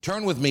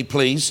Turn with me,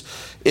 please,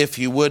 if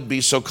you would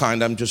be so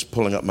kind. I'm just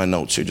pulling up my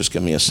notes here. Just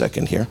give me a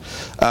second here.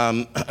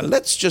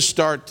 Let's just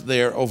start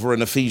there over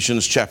in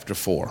Ephesians chapter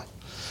 4.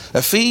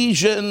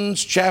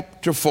 Ephesians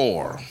chapter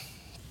 4.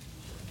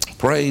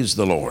 Praise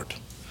the Lord.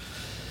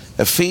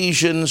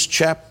 Ephesians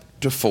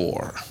chapter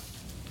 4.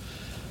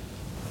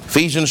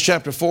 Ephesians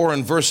chapter 4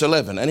 and verse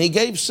 11. And he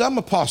gave some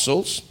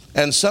apostles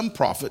and some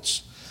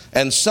prophets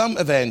and some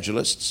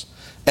evangelists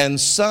and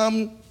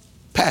some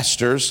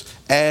pastors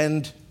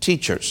and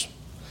teachers,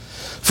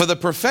 for the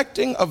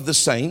perfecting of the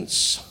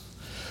saints,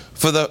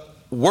 for the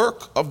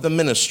work of the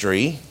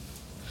ministry,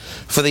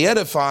 for the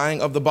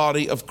edifying of the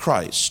body of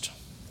Christ.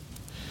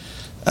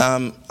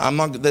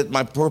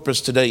 My purpose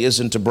today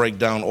isn't to break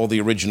down all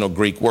the original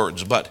Greek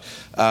words, but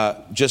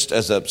just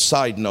as a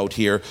side note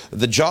here,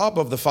 the job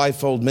of the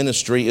fivefold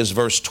ministry is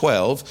verse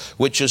 12,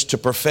 which is to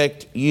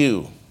perfect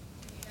you.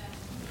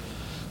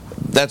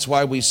 That's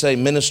why we say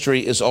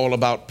ministry is all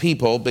about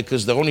people,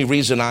 because the only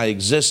reason I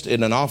exist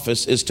in an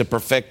office is to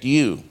perfect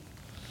you.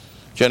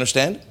 Do you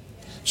understand?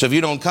 So if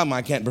you don't come,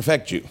 I can't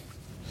perfect you.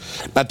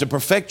 Now, to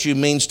perfect you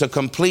means to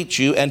complete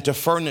you and to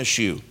furnish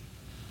you.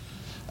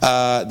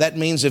 That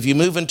means if you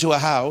move into a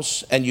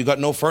house and you got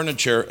no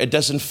furniture, it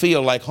doesn't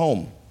feel like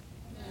home.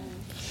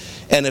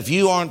 And if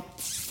you aren't,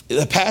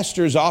 the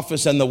pastor's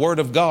office and the Word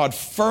of God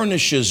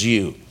furnishes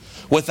you.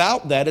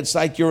 Without that, it's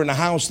like you're in a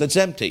house that's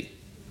empty.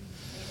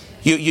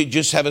 You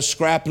just have a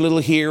scrap little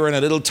here and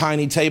a little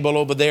tiny table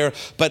over there.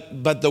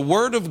 But the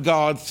Word of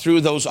God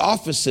through those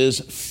offices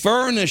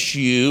furnish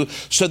you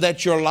so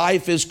that your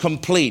life is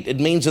complete. It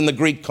means in the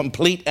Greek,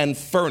 complete and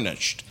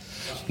furnished.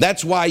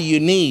 That's why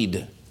you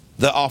need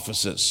the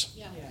offices.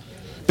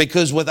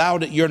 Because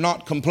without it, you're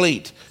not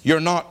complete. You're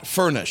not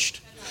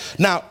furnished.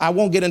 Now, I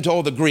won't get into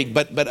all the Greek,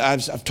 but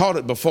I've taught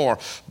it before.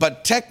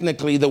 But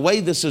technically, the way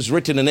this is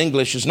written in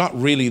English is not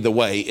really the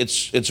way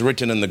it's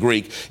written in the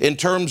Greek. In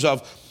terms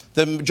of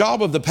the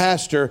job of the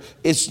pastor,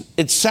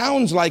 it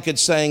sounds like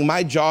it's saying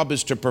my job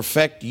is to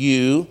perfect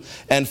you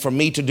and for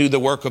me to do the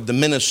work of the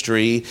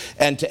ministry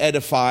and to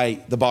edify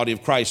the body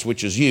of Christ,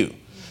 which is you.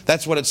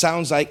 That's what it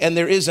sounds like, and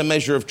there is a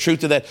measure of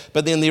truth to that.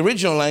 But in the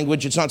original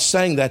language, it's not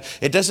saying that.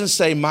 It doesn't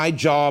say my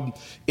job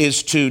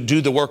is to do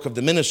the work of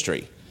the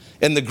ministry.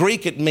 In the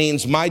Greek, it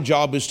means my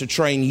job is to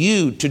train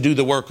you to do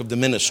the work of the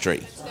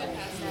ministry.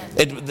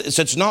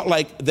 So it's not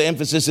like the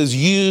emphasis is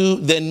you,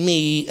 then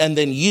me, and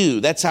then you.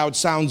 That's how it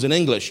sounds in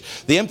English.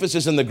 The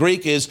emphasis in the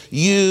Greek is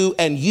you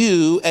and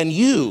you and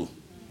you.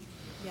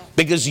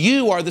 Because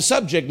you are the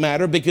subject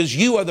matter, because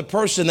you are the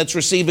person that's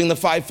receiving the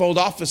fivefold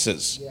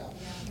offices.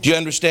 Do you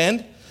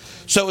understand?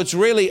 So it's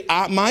really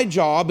my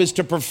job is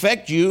to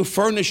perfect you,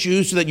 furnish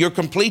you so that you're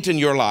complete in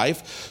your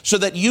life, so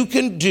that you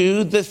can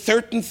do the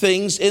certain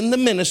things in the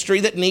ministry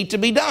that need to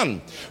be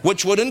done,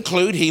 which would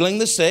include healing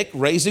the sick,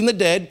 raising the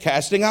dead,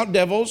 casting out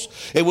devils.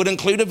 It would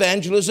include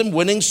evangelism,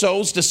 winning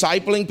souls,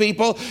 discipling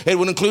people. It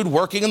would include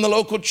working in the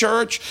local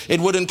church. It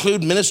would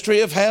include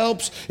ministry of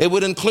helps. It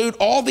would include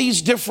all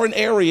these different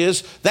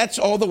areas. That's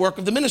all the work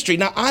of the ministry.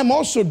 Now, I'm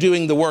also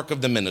doing the work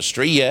of the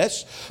ministry,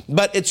 yes,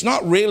 but it's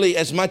not really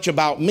as much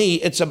about me.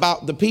 It's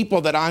about the people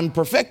that I'm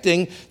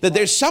perfecting, that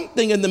there's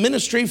something in the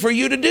ministry for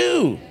you to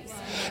do.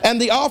 And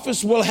the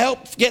office will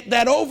help get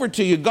that over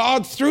to you.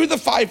 God, through the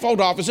fivefold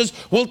offices,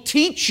 will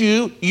teach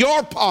you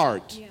your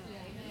part.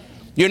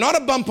 You're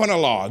not a bump on a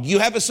log. You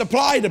have a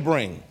supply to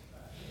bring.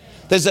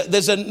 There's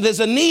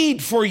a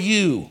need for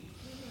you.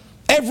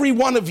 Every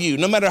one of you,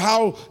 no matter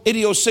how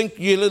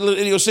your little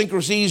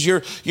idiosyncrasies,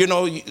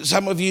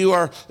 some of you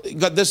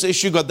got this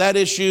issue, got that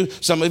issue.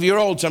 Some of you are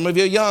old, some of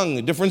you are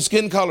young, different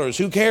skin colors.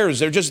 Who cares?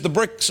 They're just the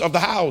bricks of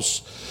the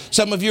house.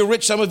 Some of you are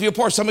rich, some of you are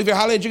poor, some of you are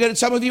highly educated,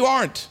 some of you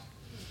aren't.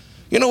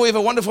 We have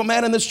a wonderful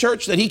man in this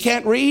church that he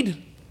can't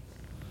read.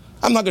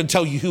 I'm not going to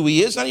tell you who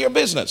he is, none of your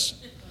business.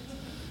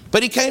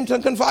 But he came to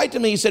confide to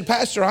me. He said,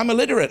 Pastor, I'm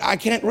illiterate. I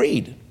can't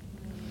read.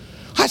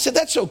 I said,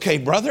 that's okay,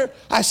 brother.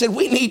 I said,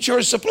 we need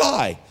your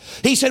supply.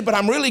 He said, but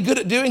I'm really good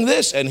at doing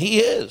this. And he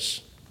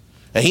is.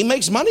 And he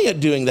makes money at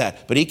doing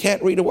that, but he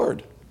can't read a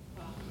word.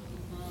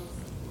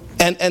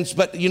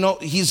 But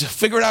he's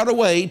figured out a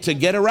way to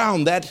get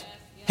around that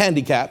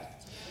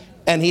handicap.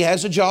 And he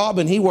has a job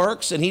and he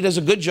works and he does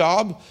a good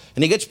job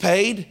and he gets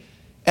paid.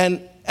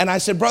 And I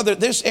said, brother,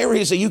 there's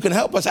areas that you can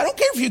help us. I don't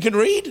care if you can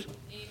read.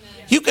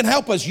 You can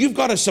help us. You've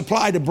got a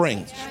supply to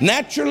bring.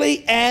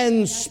 Naturally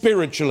and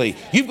spiritually.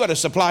 You've got a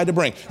supply to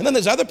bring. And then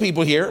there's other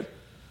people here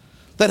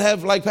that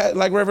have, like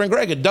Reverend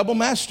Greg, double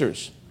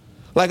masters.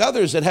 Like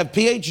others that have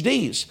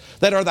PhDs,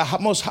 that are the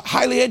most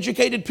highly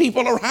educated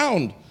people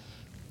around.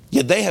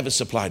 Yet they have a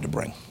supply to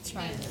bring. That's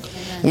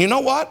right. And you know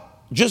what?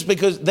 Just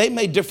because they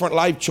made different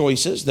life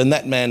choices than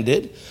that man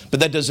did, but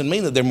that doesn't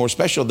mean that they're more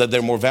special, that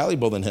they're more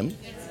valuable than him.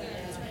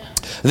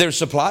 Their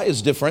supply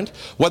is different.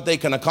 What they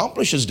can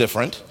accomplish is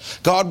different.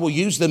 God will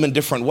use them in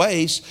different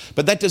ways,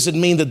 but that doesn't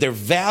mean that their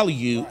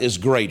value is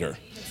greater.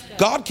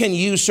 God can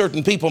use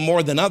certain people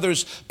more than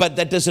others, but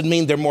that doesn't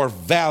mean they're more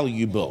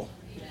valuable.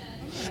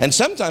 And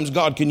sometimes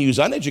God can use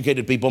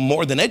uneducated people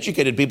more than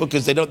educated people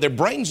because their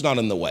brain's not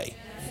in the way.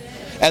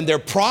 And their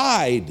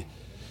pride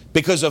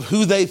because of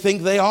who they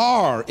think they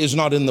are is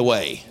not in the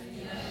way.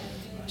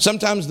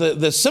 Sometimes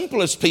the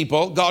simplest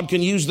people, God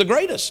can use the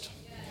greatest.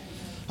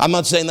 I'm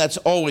not saying that's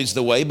always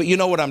the way, but you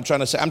know what I'm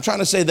trying to say. I'm trying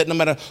to say that no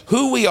matter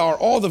who we are,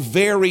 all the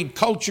varied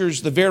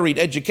cultures, the varied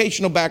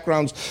educational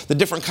backgrounds, the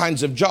different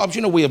kinds of jobs.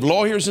 You know, we have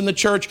lawyers in the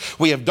church.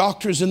 We have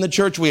doctors in the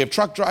church. We have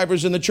truck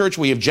drivers in the church.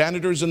 We have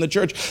janitors in the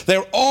church.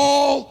 They're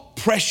all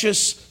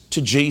precious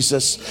to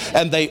Jesus,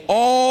 and they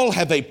all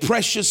have a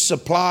precious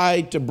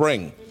supply to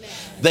bring.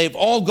 They've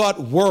all got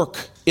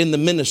work in the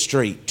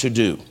ministry to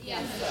do.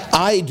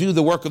 I do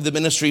the work of the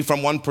ministry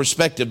from one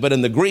perspective, but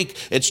in the Greek,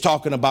 it's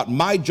talking about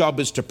my job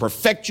is to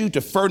perfect you,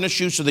 to furnish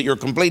you so that you're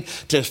complete,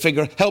 to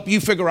help you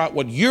figure out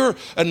what you're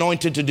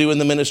anointed to do in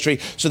the ministry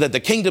so that the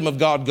kingdom of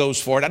God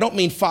goes forward. I don't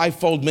mean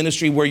fivefold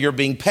ministry where you're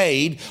being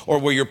paid or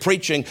where you're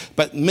preaching,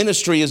 but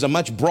ministry is a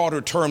much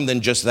broader term than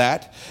just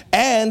that.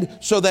 And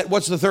so that,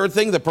 what's the third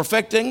thing? The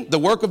perfecting, the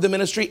work of the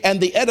ministry, and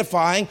the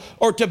edifying,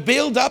 or to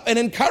build up and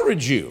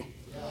encourage you.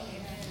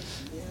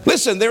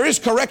 Listen, there is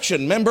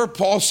correction. Remember,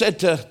 Paul said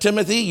to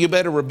Timothy, you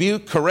better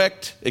rebuke,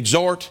 correct,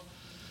 exhort.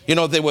 You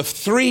know, there were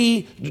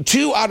 2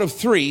 out of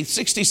 3,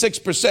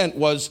 66%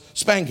 was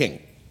spanking.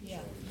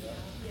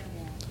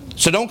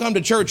 So don't come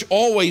to church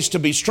always to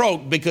be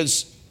stroked,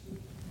 because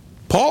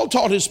Paul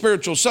taught his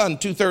spiritual son,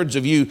 2/3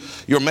 of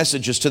your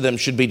messages to them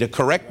should be to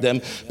correct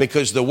them,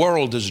 because the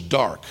world is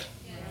dark.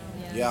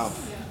 Do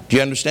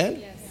you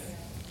understand?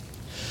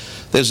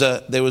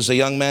 There was a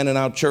young man in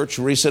our church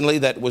recently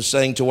that was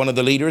saying to one of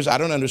the leaders, I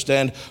don't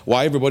understand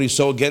why everybody's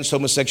so against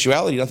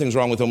homosexuality. Nothing's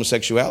wrong with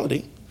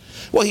homosexuality.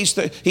 Well,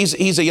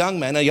 he's a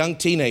young man, a young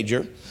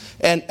teenager.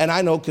 And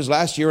I know because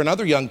last year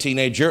another young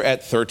teenager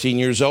at 13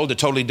 years old, a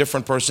totally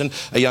different person,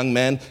 a young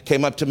man,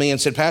 came up to me and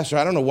said, Pastor,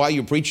 I don't know why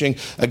you're preaching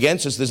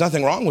against us. There's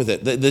nothing wrong with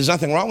it. There's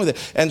nothing wrong with it.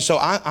 And so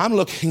I'm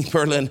looking,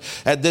 Berlin,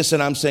 at this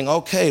and I'm saying,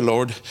 okay,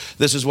 Lord,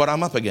 this is what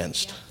I'm up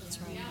against.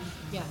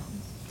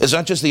 It's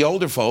not just the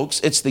older folks,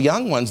 it's the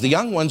young ones. The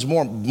young ones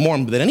more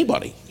than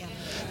anybody.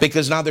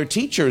 Because now their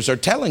teachers are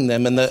telling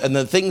them, and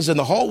the things in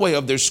the hallway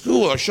of their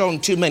school are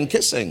showing 2 men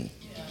kissing.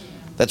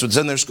 That's what's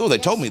in their school. They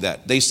told me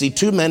that. They see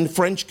 2 men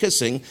French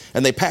kissing,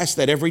 and they pass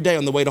that every day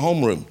on the way to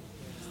homeroom.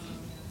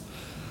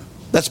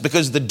 That's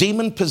because the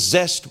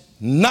demon-possessed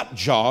nut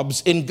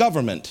jobs in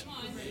government.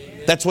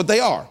 That's what they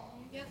are.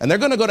 And they're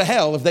going to go to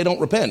hell if they don't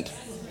repent.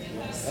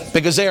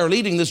 Because they are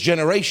leading this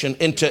generation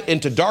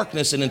into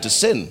darkness and into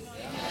sin.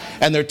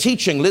 And they're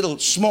teaching little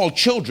small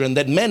children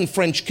that men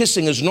French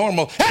kissing is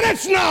normal. And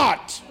it's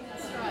not.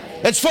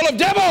 It's full of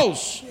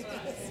devils.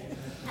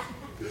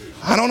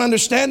 I don't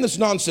understand this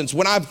nonsense.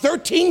 When I have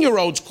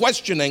 13-year-olds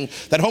questioning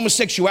that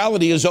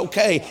homosexuality is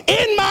okay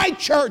in my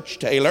church,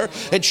 Taylor,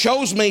 it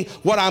shows me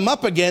what I'm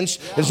up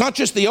against. It's not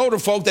just the older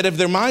folk that have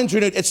their minds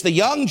renewed. It's the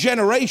young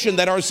generation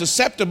that are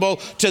susceptible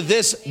to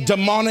this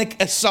demonic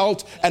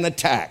assault and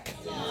attack.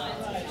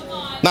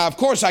 Now, of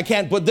course, I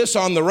can't put this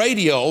on the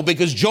radio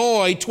because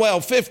Joy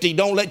 1250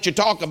 don't let you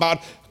talk about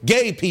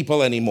gay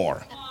people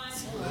anymore.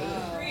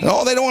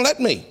 No, they don't let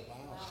me.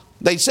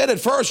 They said at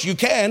first, you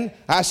can.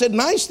 I said,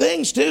 nice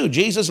things too.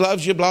 Jesus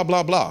loves you, blah,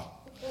 blah, blah.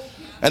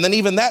 And then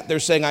even that, they're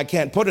saying I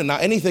can't put it. Now,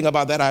 anything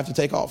about that, I have to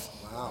take off.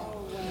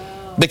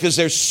 Because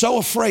they're so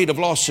afraid of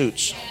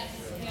lawsuits.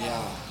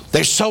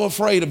 They're so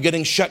afraid of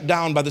getting shut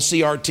down by the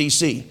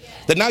CRTC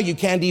that now you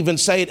can't even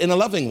say it in a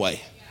loving way.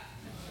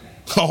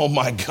 Oh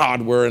my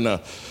God, we're in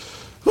a...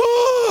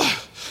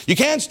 you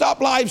can't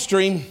stop live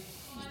stream.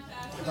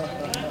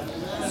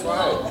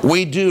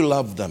 We do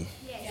love them.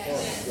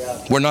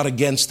 We're not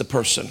against the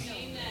person.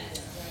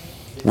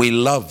 We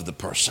love the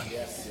person.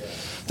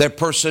 That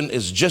person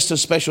is just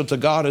as special to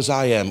God as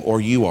I am or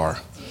you are.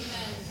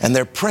 And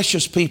they're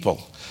precious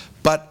people.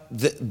 But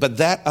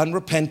that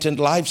unrepentant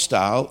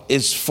lifestyle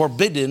is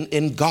forbidden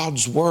in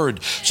God's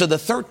word. So the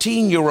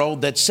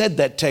 13-year-old that said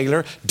that,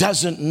 Taylor,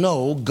 doesn't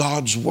know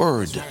God's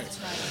word.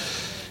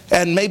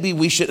 And maybe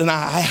we should, and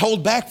I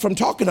hold back from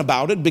talking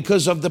about it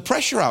because of the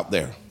pressure out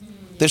there.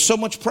 There's so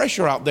much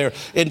pressure out there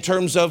in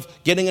terms of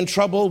getting in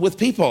trouble with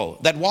people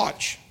that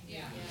watch,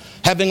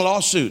 having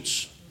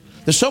lawsuits.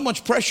 There's so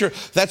much pressure.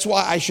 That's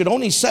why I should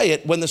only say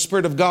it when the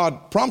Spirit of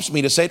God prompts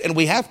me to say it. And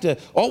we have to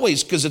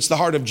always, because it's the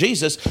heart of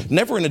Jesus,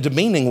 never in a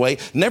demeaning way,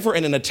 never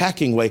in an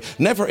attacking way,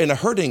 never in a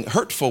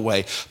hurtful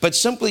way, but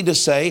simply to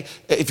say,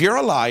 if you're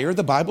a liar,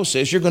 the Bible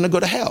says you're going to go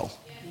to hell.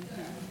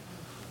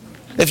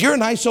 If you're a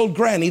nice old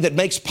granny that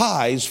makes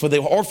pies for the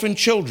orphan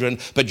children,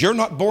 but you're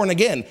not born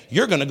again,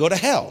 you're going to go to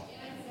hell.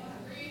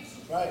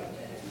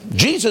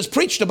 Jesus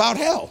preached about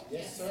hell.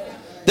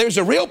 There's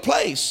a real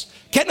place.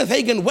 Kenneth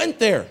Hagin went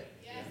there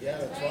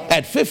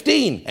at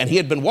 15, and he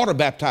had been water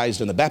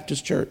baptized in the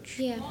Baptist church.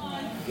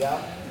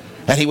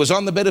 And he was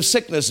on the bed of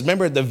sickness.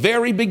 Remember at the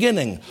very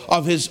beginning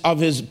of his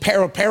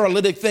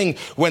paralytic thing,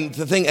 when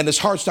the thing and his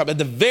heart stopped. At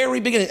the very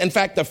beginning, in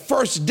fact, the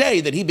first day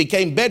that he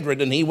became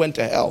bedridden, he went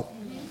to hell.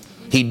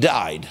 He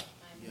died.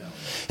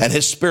 And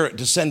his spirit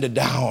descended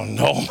down.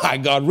 Oh my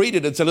God, read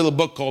it. It's a little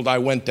book called I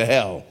Went to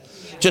Hell.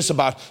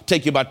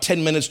 Take you about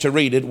 10 minutes to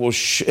read it.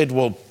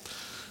 It'll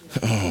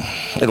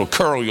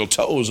curl your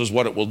toes is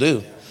what it will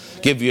do.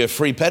 Give you a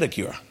free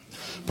pedicure.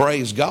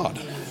 Praise God.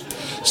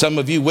 Some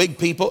of you wig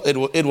people, it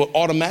will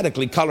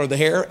automatically color the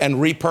hair and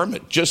re-perm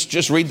it.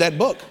 Just read that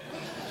book.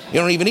 You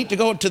don't even need to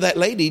go to that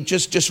lady.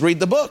 Just read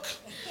the book.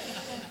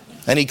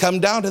 And he come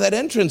down to that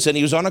entrance, and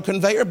he was on a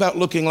conveyor belt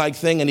looking like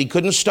thing, and he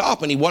couldn't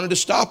stop, and he wanted to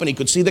stop, and he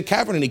could see the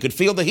cavern, and he could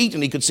feel the heat,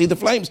 and he could see the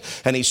flames,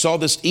 and he saw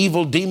this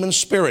evil demon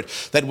spirit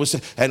that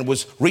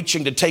was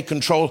reaching to take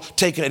control,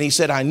 take it, and he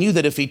said, I knew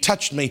that if he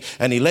touched me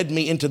and he led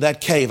me into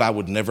that cave, I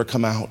would never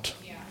come out.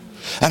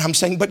 And I'm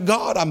saying, but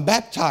God, I'm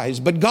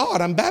baptized. But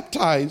God, I'm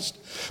baptized.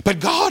 But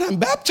God, I'm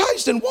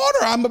baptized in water.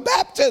 I'm a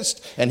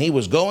Baptist. And he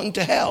was going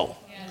to hell.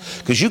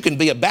 Because you can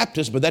be a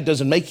Baptist, but that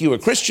doesn't make you a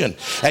Christian.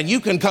 And you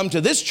can come to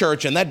this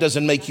church, and that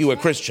doesn't make you a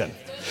Christian.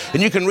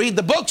 And you can read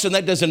the books, and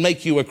that doesn't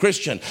make you a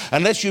Christian.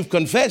 Unless you've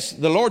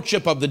confessed the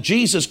Lordship of the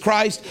Jesus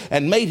Christ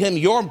and made him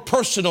your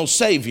personal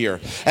Savior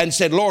and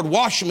said, Lord,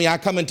 wash me. I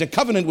come into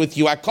covenant with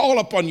you. I call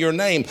upon your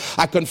name.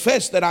 I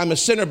confess that I'm a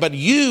sinner, but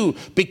you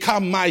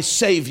become my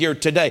Savior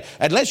today.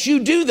 Unless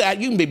you do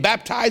that, you can be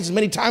baptized as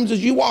many times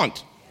as you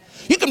want.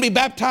 You can be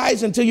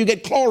baptized until you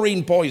get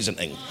chlorine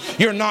poisoning.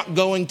 You're not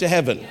going to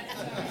heaven.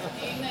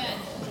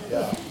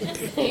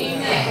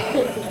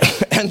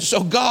 And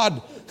so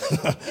God,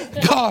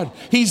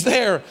 he's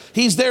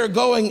there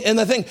going in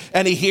the thing,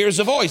 and he hears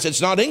a voice. It's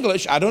not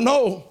English. I don't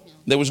know.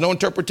 There was no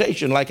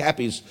interpretation like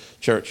Happy's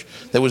church.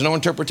 There was no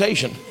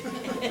interpretation.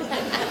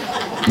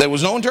 There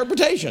was no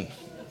interpretation.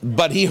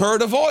 But he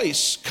heard a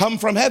voice come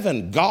from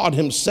heaven. God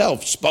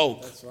himself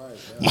spoke. That's right,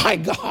 yeah. My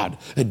God,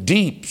 a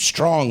deep,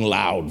 strong,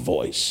 loud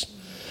voice.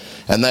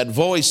 And that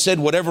voice said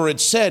whatever it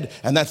said,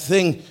 and that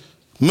thing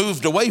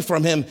moved away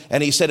from him,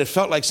 and he said it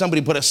felt like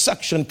somebody put a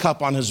suction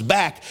cup on his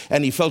back,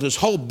 and he felt his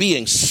whole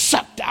being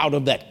sucked out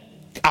of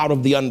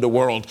the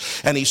underworld.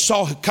 And he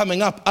saw it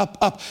coming up,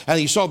 and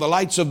he saw the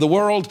lights of the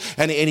world,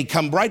 and he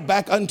come right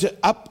back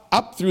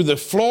up through the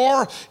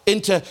floor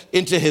into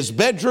his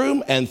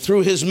bedroom, and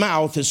through his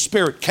mouth his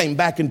spirit came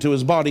back into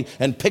his body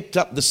and picked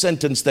up the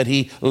sentence that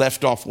he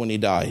left off when he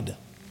died.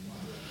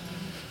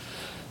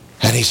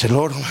 And he said,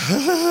 Lord,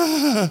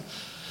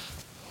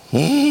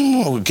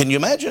 can you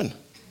imagine?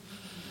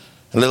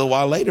 A little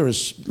while later,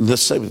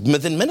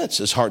 within minutes,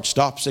 his heart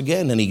stops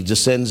again, and he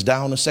descends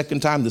down a second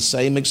time. The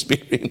same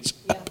experience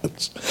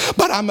happens.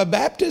 But I'm a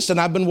Baptist,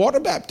 and I've been water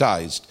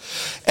baptized.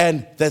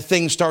 And that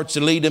thing starts to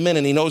lead him in,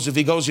 and he knows if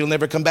he goes, he'll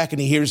never come back. And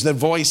he hears the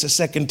voice a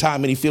second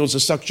time, and he feels the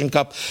suction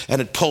cup,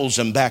 and it pulls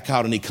him back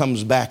out, and he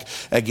comes back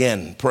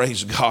again.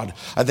 Praise God.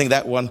 I think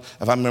that one,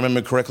 if I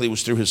remember correctly,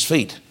 was through his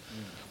feet.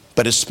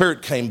 But his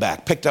spirit came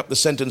back, picked up the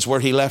sentence where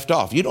he left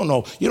off. You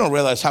don't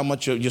realize how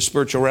much your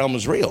spiritual realm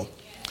is real.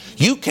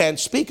 You can't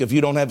speak if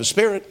you don't have a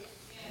spirit.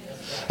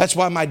 That's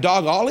why my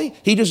dog Ollie,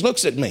 he just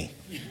looks at me.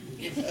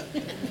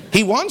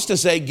 He wants to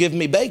say, give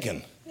me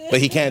bacon, but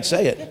he can't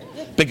say it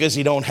because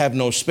he don't have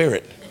no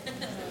spirit.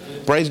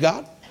 Praise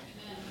God.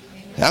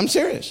 I'm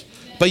serious.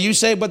 But you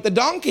say, but the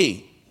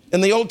donkey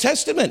in the Old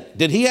Testament,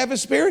 did he have a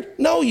spirit?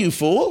 No, you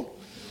fool.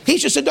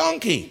 He's just a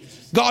donkey.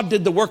 God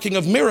did the working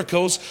of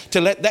miracles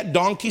to let that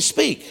donkey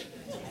speak.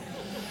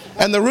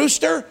 And the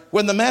rooster,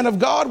 when the man of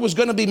God was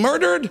going to be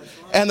murdered,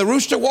 and the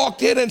rooster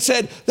walked in and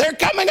said, they're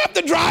coming up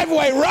the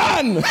driveway,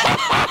 run! The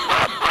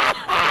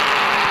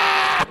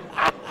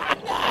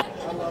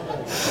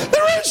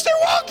rooster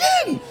walked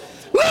in,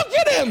 looked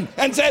at him,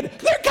 and said,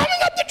 they're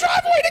coming up the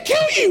driveway to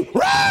kill you,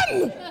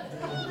 run!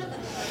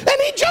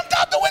 And he jumped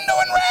out the window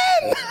and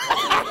ran.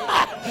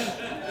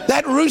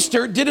 That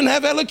rooster didn't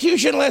have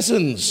elocution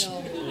lessons.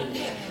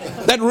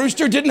 That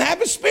rooster didn't have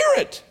a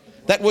spirit.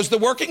 That was the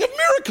working of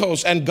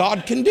miracles, and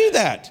God can do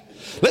that.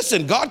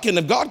 Listen, if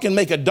God can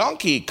make a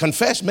donkey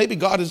confess, maybe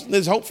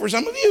there's hope for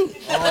some of you.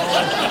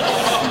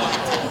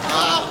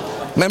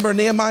 Remember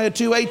Nehemiah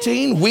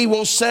 2:18? We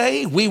will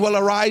say, we will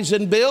arise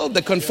and build.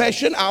 The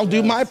confession, I'll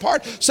do my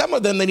part. Some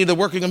of them, they need the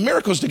working of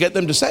miracles to get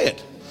them to say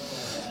it.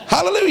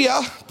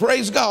 Hallelujah.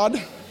 Praise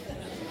God.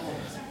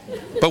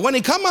 But when he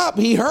come up,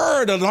 he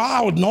heard a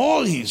loud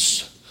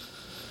noise.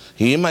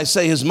 He might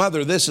say his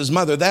mother this, his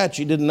mother that.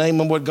 She didn't name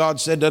him what God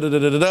said,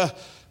 da-da-da-da-da.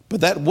 But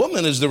that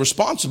woman is the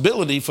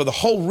responsibility for the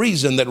whole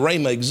reason that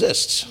Rhema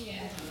exists.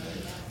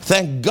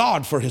 Thank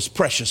God for his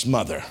precious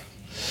mother.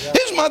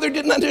 His mother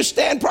didn't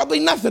understand probably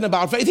nothing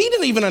about faith. He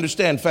didn't even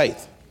understand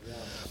faith.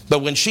 But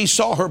when she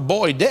saw her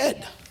boy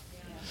dead,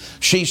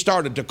 she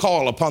started to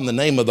call upon the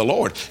name of the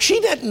Lord.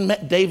 She hadn't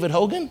met David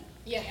Hogan.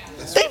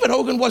 David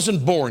Hogan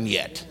wasn't born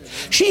yet.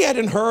 She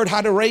hadn't heard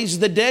how to raise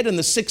the dead in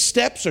the 6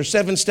 steps or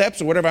 7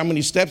 steps or whatever, how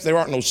many steps. There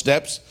aren't no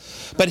steps.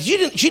 But she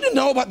didn't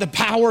know about the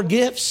power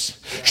gifts.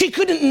 She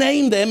couldn't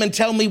name them and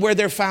tell me where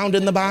they're found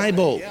in the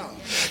Bible.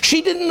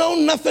 She didn't know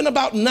nothing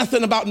about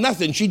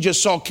nothing. She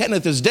just saw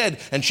Kenneth is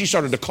dead, and she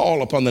started to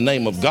call upon the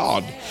name of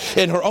God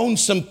in her own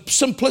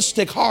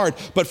simplistic heart,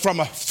 but from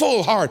a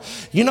full heart.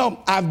 You know,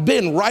 I've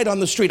been right on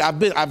the street.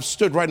 I've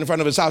stood right in front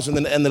of his house,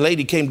 and the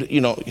lady came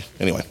to,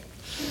 anyway.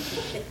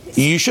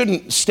 You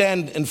shouldn't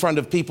stand in front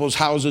of people's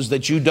houses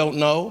that you don't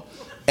know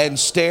and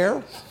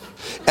stare.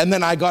 And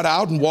then I got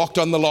out and walked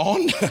on the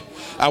lawn.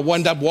 I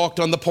wound up walked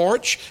on the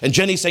porch, and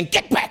Jenny saying,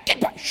 get back,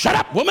 Shut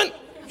up, woman.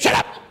 Shut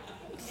up.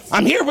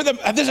 I'm here with him.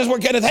 This is where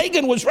Kenneth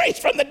Hagin was raised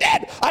from the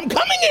dead. I'm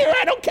coming here.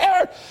 I don't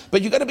care.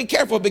 But you got to be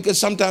careful because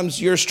sometimes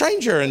you're a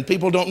stranger and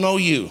people don't know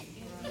you.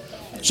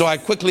 So I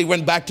quickly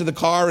went back to the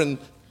car and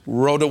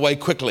rode away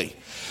quickly.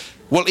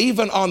 Well,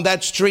 even on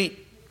that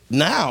street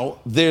now,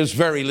 there's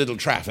very little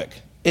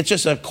traffic. It's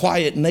just a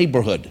quiet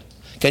neighborhood.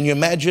 Can you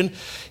imagine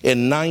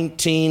in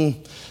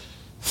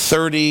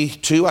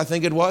 1932, I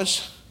think it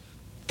was?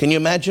 Can you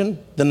imagine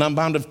the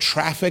amount of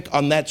traffic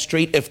on that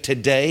street if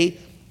today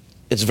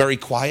it's very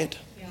quiet?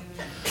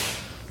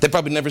 They've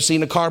probably never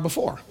seen a car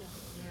before.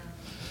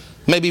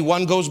 Maybe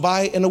one goes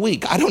by in a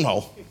week. I don't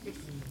know.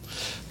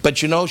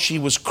 But you know, she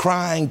was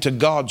crying to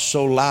God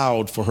so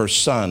loud for her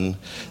son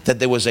that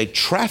there was a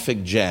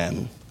traffic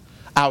jam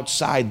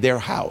outside their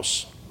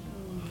house.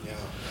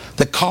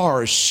 The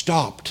cars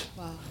stopped.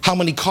 How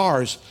many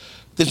cars?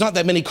 There's not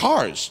that many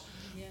cars.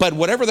 But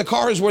whatever the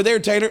cars were there,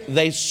 Taylor,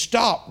 they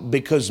stopped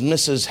because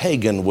Mrs.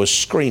 Hagin was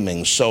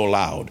screaming so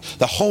loud.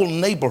 The whole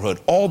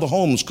neighborhood, all the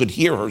homes could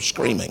hear her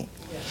screaming.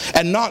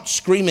 And not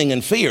screaming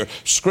in fear,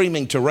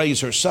 screaming to raise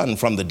her son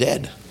from the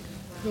dead.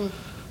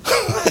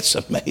 That's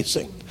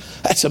amazing.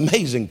 That's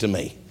amazing to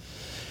me.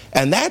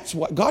 And that's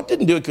what, God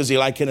didn't do it because he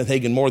liked Kenneth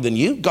Hagin more than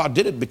you. God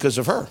did it because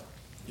of her.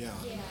 Yeah.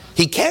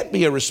 He can't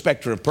be a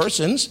respecter of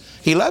persons.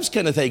 He loves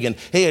Kenneth Hagin.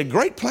 He had a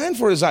great plan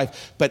for his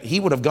life, but he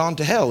would have gone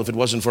to hell if it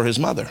wasn't for his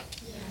mother.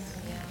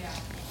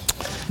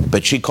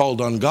 But she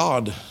called on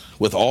God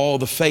with all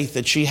the faith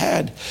that she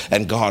had,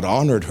 and God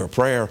honored her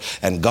prayer,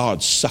 and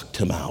God sucked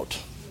him out.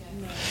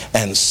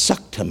 And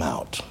sucked him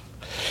out.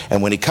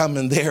 And when he come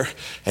in there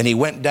and he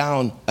went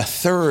down a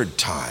third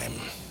time,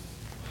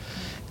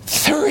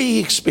 3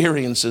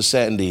 experiences,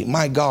 Sandy.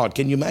 My God,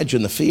 can you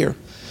imagine the fear?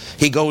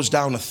 He goes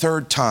down a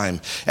third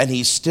time and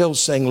he's still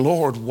saying,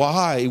 Lord,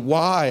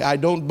 why? I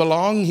don't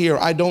belong here.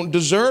 I don't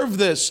deserve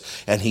this.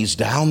 And he's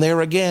down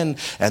there again.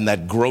 And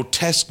that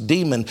grotesque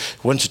demon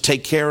wants to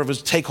take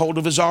hold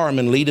of his arm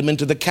and lead him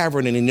into the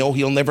cavern. And you know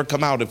he'll never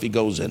come out if he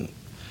goes in.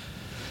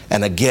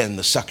 And again,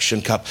 the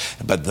suction cup.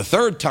 But the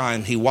third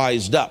time he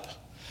wised up.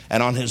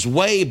 And on his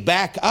way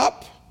back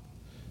up,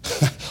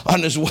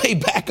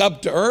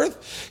 to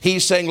earth,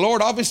 he's saying,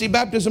 Lord, obviously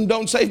baptism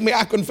don't save me.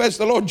 I confess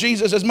the Lord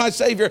Jesus as my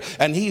Savior.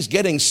 And he's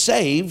getting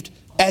saved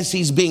as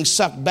he's being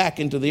sucked back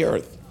into the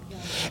earth.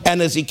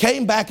 And as he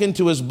came back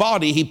into his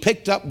body, he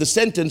picked up the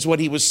sentence, what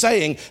he was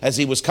saying as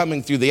he was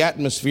coming through the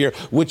atmosphere,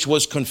 which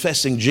was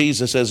confessing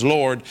Jesus as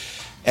Lord.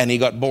 And he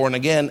got born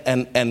again,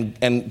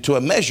 and to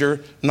a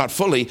measure, not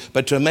fully,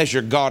 but to a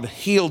measure, God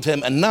healed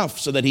him enough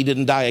so that he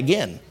didn't die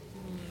again.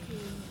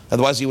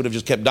 Otherwise, he would have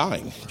just kept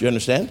dying. Do you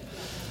understand?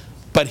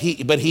 But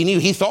he knew,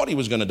 he thought he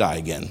was going to die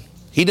again.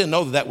 He didn't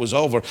know that was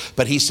over,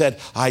 but he said,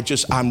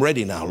 I'm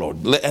ready now,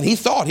 Lord. And he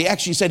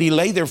actually said he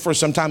lay there for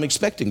some time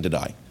expecting to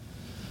die.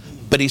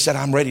 But he said,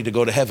 I'm ready to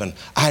go to heaven.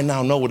 I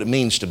now know what it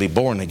means to be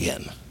born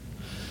again.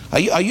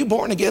 Are you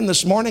born again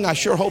this morning? I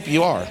sure hope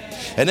you are.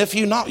 And if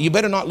you're not, you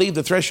better not leave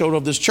the threshold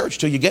of this church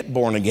till you get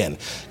born again,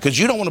 because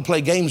you don't want to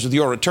play games with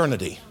your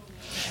eternity.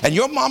 And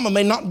your mama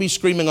may not be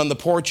screaming on the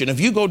porch, and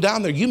if you go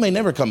down there, you may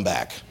never come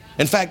back.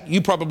 In fact,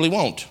 you probably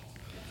won't,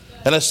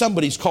 unless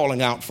somebody's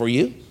calling out for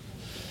you.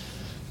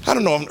 I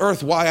don't know on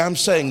earth why I'm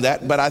saying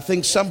that, but I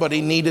think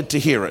somebody needed to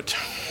hear it.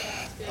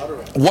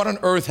 What on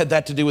earth had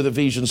that to do with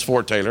Ephesians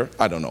 4, Taylor?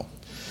 I don't know.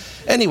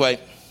 Anyway,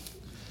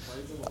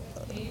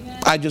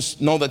 I just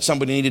know that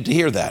somebody needed to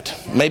hear that.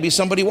 Maybe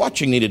somebody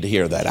watching needed to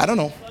hear that. I don't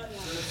know.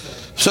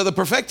 So the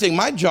perfecting,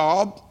 my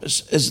job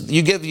is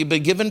you've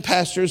been given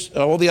pastors,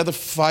 all the other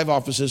 5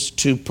 offices,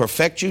 to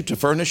perfect you, to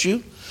furnish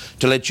you,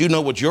 to let you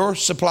know what your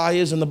supply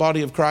is in the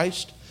body of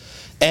Christ,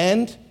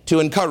 and to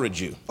encourage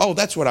you. Oh,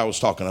 that's what I was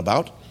talking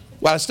about.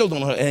 Well, I still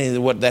don't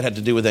know what that had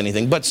to do with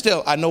anything, but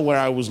still, I know where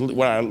I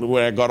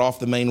got off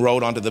the main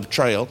road onto the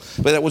trail,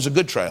 but that was a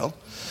good trail.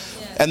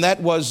 And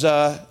that was,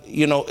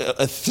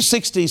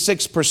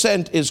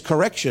 66% is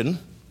correction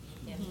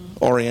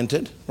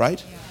oriented,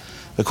 right?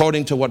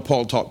 According to what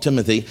Paul taught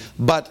Timothy.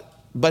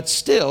 But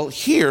still,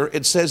 here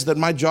it says that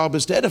my job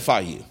is to edify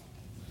you.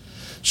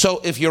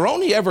 So if you're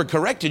only ever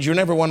corrected, you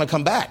never want to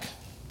come back.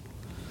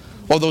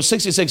 Although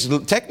 66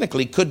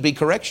 technically could be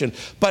correction.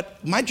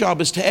 But my job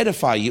is to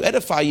edify you.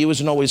 Edify you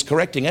isn't always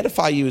correcting.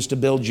 Edify you is to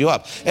build you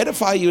up.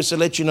 Edify you is to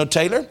let you know,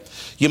 Taylor,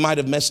 you might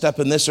have messed up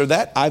in this or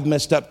that. I've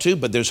messed up too,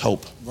 but there's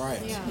hope.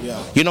 Right.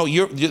 Yeah. You know,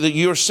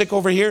 you're sick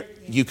over here.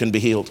 You can be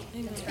healed.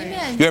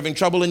 Amen. You're having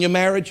trouble in your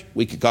marriage.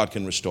 God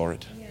can restore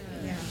it.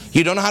 Yeah.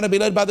 You don't know how to be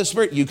led by the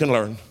Spirit. You can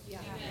learn. Yeah.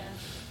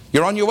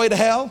 You're on your way to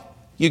hell.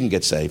 You can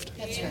get saved.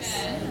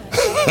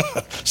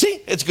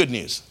 See, it's good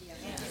news. Yeah.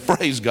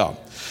 Praise God.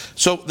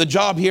 So the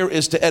job here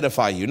is to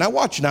edify you. Now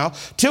watch now.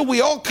 Till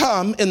we all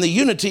come in the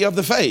unity of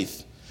the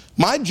faith.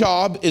 My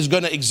job is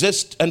going to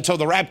exist until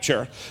the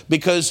rapture,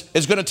 because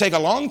it's going to take a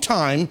long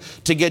time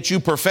to get you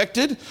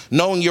perfected,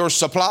 knowing your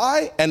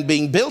supply and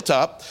being built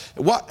up.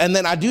 And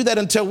then I do that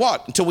until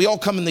what? Until we all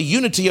come in the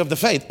unity of the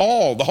faith.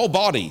 The whole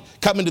body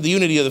come into the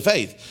unity of the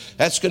faith.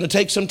 That's going to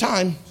take some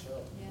time.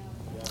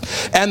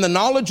 And the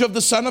knowledge of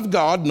the Son of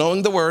God,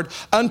 knowing the word,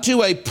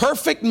 unto a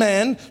perfect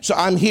man, so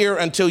I'm here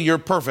until you're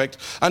perfect,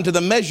 unto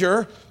the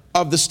measure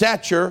of the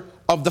stature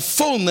of the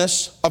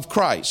fullness of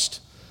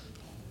Christ.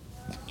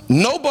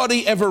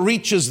 Nobody ever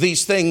reaches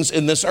these things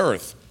in this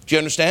earth. Do you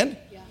understand?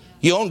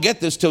 You won't get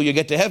this till you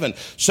get to heaven.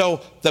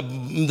 So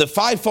the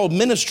fivefold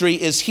ministry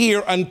is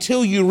here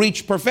until you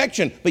reach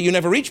perfection. But you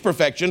never reach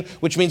perfection,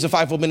 which means the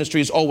fivefold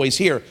ministry is always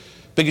here,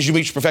 because you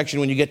reach perfection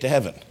when you get to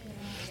heaven.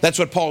 That's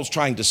what Paul's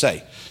trying to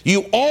say.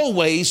 You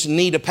always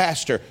need a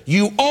pastor.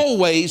 You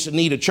always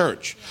need a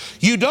church.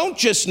 You don't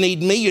just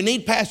need me. You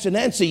need Pastor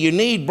Nancy. You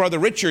need Brother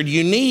Richard.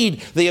 You need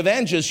the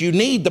evangelist. You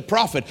need the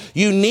prophet.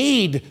 You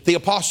need the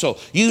apostle.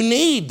 You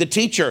need the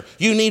teacher.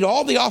 You need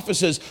all the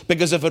offices,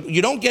 because if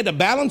you don't get a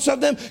balance of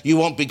them, you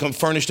won't become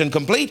furnished and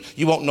complete.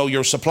 You won't know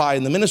your supply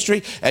in the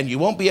ministry, and you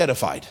won't be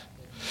edified.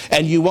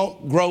 And you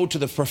won't grow to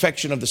the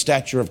perfection of the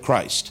stature of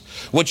Christ,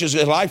 which is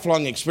a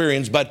lifelong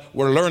experience, but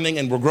we're learning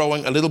and we're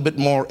growing a little bit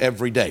more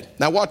every day.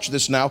 Now watch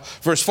this now,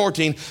 verse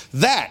 14.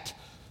 That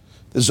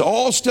is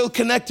all still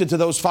connected to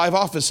those 5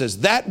 offices.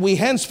 That we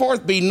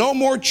henceforth be no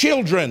more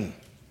children.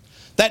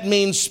 That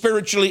means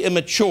spiritually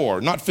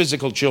immature, not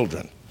physical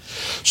children.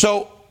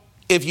 So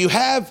if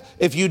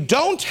you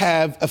don't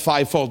have a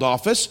fivefold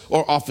office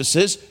or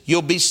offices,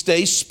 you'll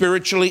stay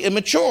spiritually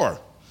immature.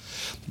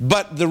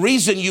 But the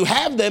reason you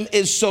have them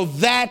is so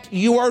that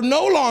you are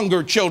no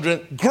longer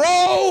children.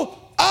 Grow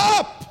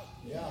up.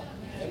 Yeah.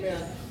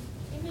 Amen.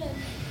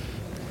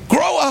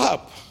 Grow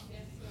up.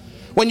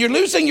 When you're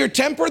losing your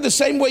temper the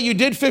same way you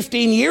did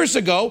 15 years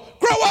ago,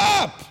 grow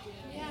up.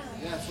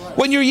 Yeah.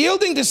 When you're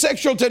yielding to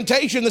sexual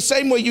temptation the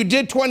same way you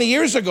did 20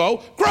 years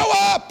ago, grow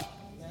up.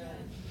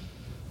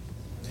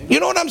 You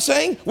know what I'm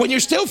saying? When you're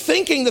still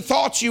thinking the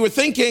thoughts you were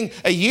thinking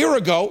a year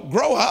ago,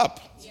 grow up.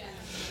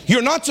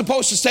 You're not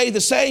supposed to stay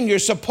the same. You're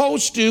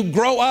supposed to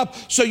grow up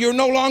so you're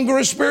no longer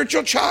a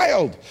spiritual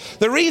child.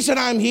 The reason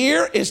I'm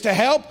here is to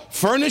help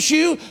furnish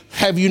you,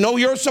 have you know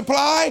your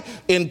supply,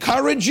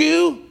 encourage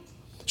you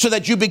so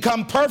that you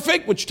become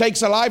perfect, which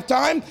takes a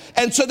lifetime,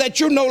 and so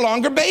that you're no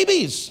longer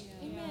babies.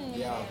 Amen.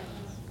 Yeah.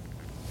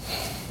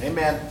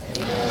 Amen.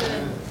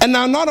 Amen. And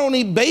now not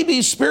only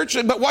babies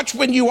spiritually, but watch,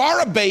 when you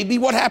are a baby,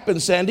 what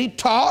happens, Sandy?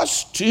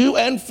 Tossed to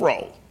and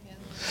fro,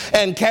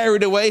 and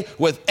carried away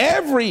with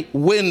every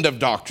wind of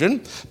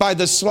doctrine by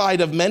the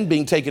sleight of men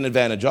being taken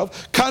advantage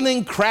of,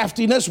 cunning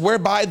craftiness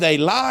whereby they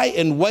lie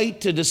in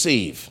wait to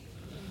deceive.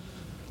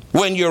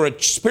 When you're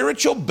a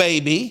spiritual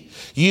baby,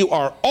 you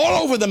are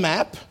all over the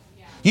map.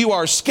 You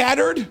are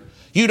scattered.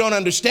 You don't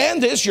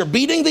understand this. You're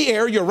beating the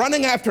air. You're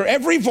running after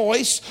every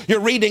voice.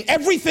 You're reading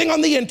everything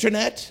on the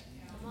internet.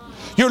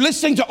 You're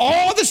listening to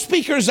all the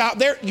speakers out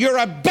there. You're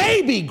a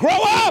baby. Grow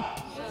up.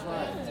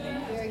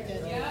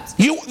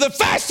 The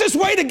fastest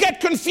way to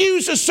get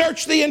confused is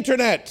search the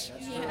internet.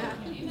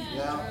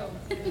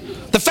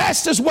 The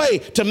fastest way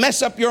to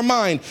mess up your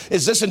mind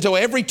is listen to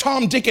every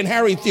Tom, Dick, and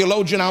Harry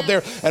theologian out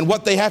there and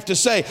what they have to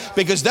say,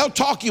 because they'll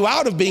talk you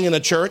out of being in a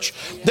church.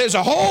 There's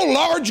a whole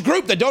large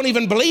group that don't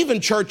even believe in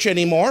church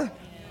anymore.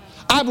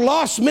 I've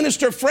lost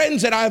minister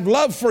friends that I've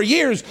loved for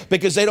years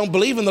because they don't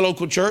believe in the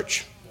local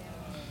church.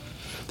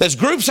 There's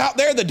groups out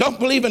there that don't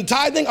believe in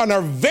tithing and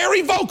are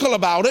very vocal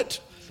about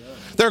it.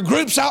 There are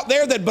groups out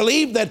there that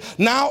believe that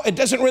now it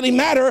doesn't really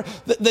matter.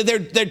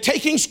 They're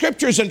taking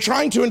scriptures and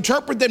trying to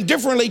interpret them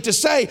differently to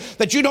say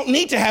that you don't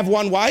need to have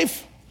one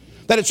wife,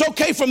 that it's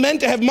okay for men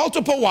to have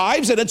multiple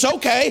wives, and it's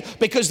okay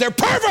because they're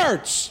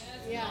perverts.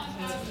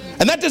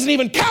 And that doesn't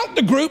even count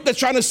the group that's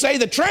trying to say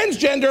that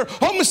transgender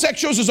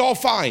homosexuals is all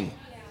fine.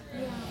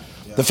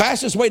 The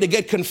fastest way to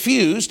get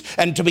confused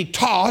and to be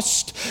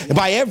tossed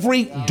by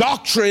every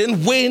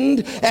doctrine,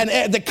 wind,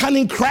 and the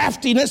cunning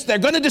craftiness, they're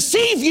going to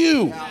deceive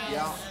you.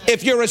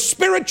 If you're a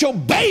spiritual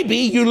baby,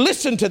 you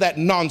listen to that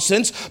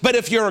nonsense. But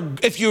if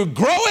you're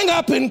growing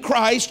up in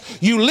Christ,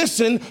 you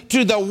listen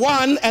to the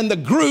one and the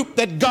group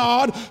that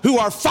God, who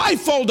are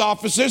fivefold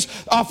offices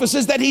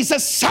that He's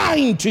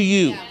assigned to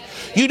you.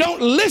 You don't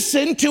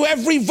listen to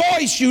every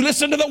voice. You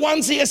listen to the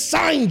ones He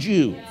assigned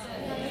you.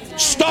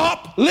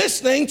 Stop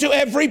listening to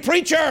every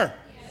preacher.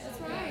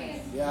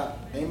 Yeah.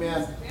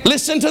 Amen.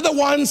 Listen to the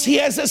ones He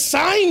has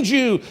assigned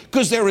you,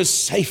 because there is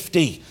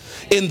safety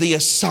in the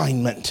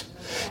assignment.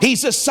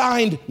 He's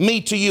assigned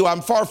me to you.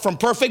 I'm far from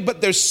perfect,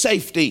 but there's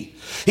safety.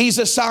 He's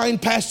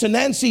assigned Pastor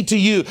Nancy to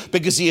you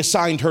because He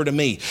assigned her to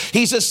me.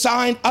 He's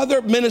assigned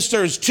other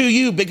ministers to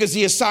you because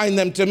He assigned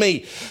them to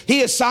me.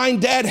 He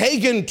assigned Dad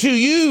Hagin to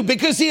you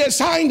because He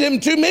assigned him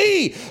to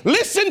me.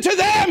 Listen to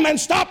them and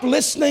stop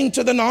listening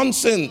to the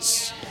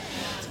nonsense.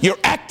 You're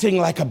acting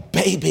like a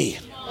baby,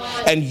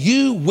 and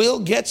you will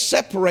get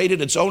separated.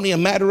 It's only a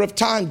matter of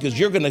time, because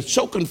you're going to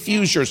so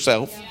confuse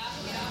yourself.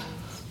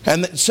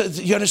 And so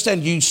you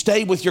understand, you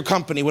stay with your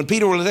company. When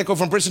Peter was let go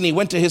from prison, he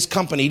went to his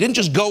company. He didn't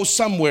just go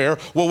somewhere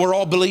where we're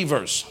all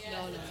believers.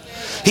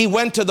 He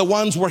went to the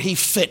ones where he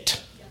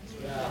fit.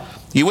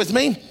 You with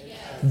me?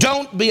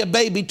 Don't be a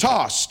baby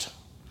tossed.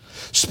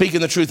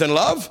 Speaking the truth in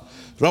love.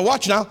 Now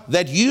watch now.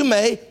 That you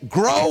may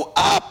grow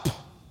up.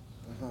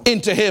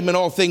 into him in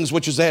all things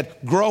which is ahead.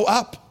 Grow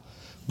up.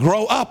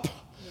 Grow up.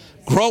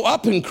 Grow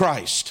up in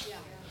Christ.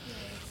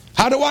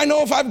 How do I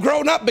know if I've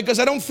grown up? Because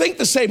I don't think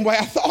the same way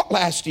I thought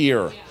last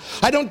year.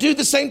 I don't do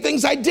the same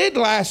things I did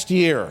last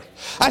year.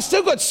 I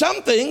still got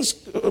some things.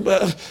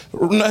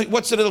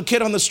 What's the little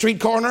kid on the street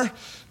corner?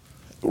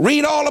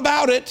 Read all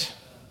about it.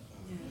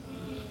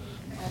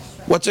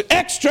 What's it?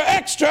 Extra,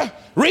 extra.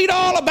 Read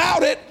all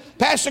about it.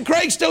 Pastor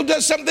Craig still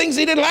does some things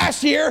he did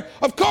last year.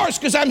 Of course,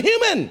 because I'm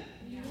human.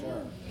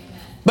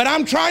 But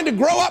I'm trying to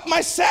grow up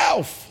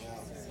myself.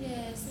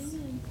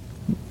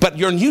 But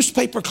your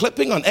newspaper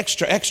clipping on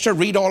extra, extra,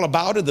 read all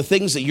about it, the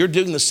things that you're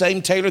doing the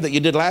same, Taylor, that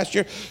you did last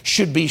year,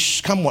 should be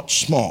somewhat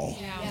small.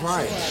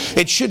 Right.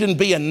 It shouldn't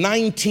be a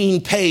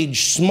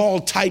 19-page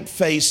small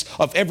typeface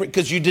of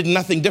because you did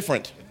nothing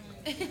different.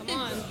 Come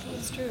on,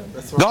 that's true.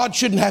 That's right. God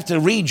shouldn't have to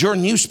read your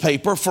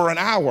newspaper for an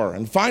hour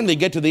and finally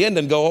get to the end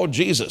and go, oh,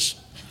 Jesus.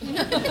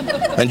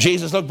 And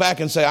Jesus look back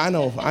and say, I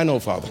know,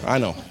 Father, I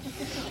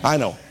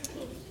know.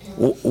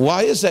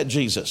 Why is that,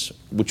 Jesus?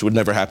 Which would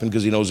never happen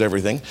because he knows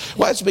everything.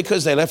 Well, it's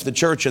because they left the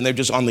church and they're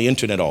just on the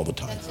internet all the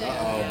time.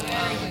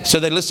 So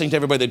they're listening to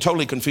everybody. They're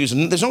totally confused.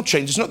 And there's no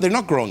change. They're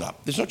not growing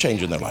up. There's no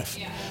change in their life.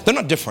 They're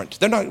not different.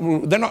 They're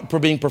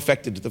not being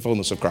perfected to the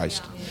fullness of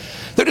Christ.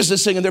 They're just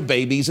listening and they're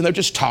babies and they're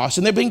just tossed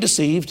and they're being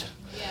deceived.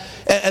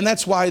 And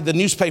that's why the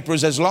newspaper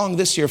is as long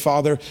this year,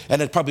 Father,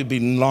 and it'll probably be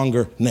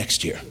longer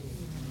next year.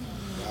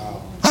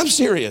 I'm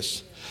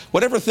serious.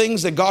 Whatever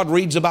things that God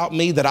reads about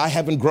me that I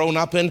haven't grown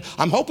up in,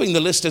 I'm hoping the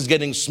list is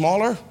getting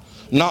smaller,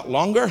 not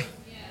longer.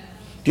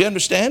 Do you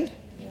understand?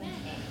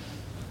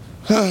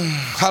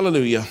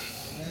 Hallelujah.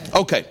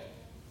 Okay.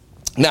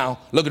 Now,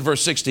 look at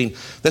verse 16.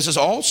 This is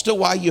all still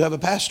why you have a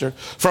pastor,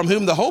 from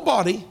whom the whole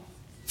body,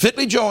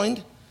 fitly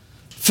joined.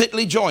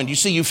 You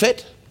see, you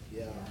fit?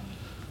 Yeah.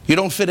 You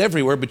don't fit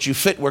everywhere, but you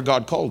fit where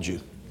God called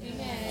you.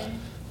 Amen.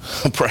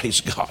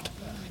 Praise God.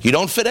 You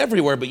don't fit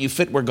everywhere, but you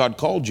fit where God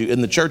called you,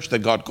 in the church that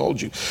God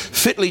called you.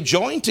 Fitly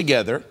joined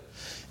together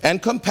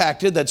and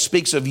compacted, that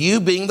speaks of you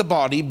being the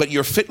body, but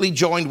you're fitly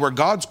joined where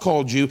God's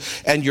called you,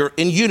 and you're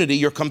in unity,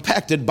 you're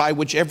compacted, by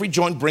which every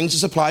joint brings a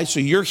supply. So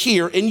you're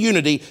here in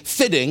unity,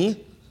 fitting,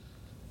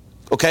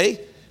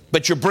 okay?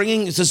 But you're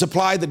bringing the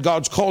supply that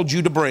God's called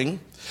you to bring.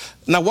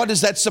 Now, what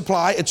is that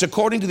supply? It's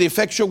according to the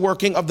effectual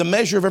working of the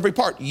measure of every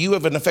part. You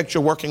have an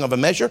effectual working of a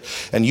measure,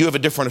 and you have a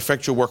different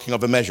effectual working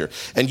of a measure.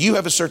 And you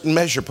have a certain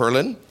measure,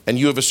 Perlin, and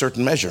you have a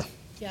certain measure.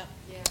 Yeah.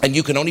 And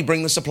you can only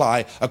bring the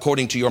supply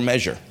according to your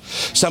measure.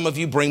 Some of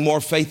you bring more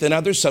faith than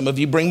others. Some of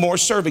you bring more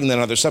serving than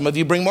others. Some of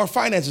you bring more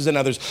finances than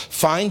others.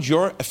 Find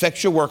your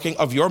effectual working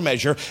of your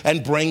measure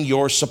and bring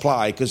your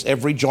supply, because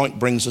every joint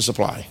brings a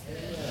supply.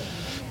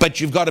 But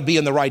you've got to be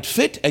in the right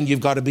fit, and you've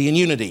got to be in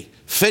unity.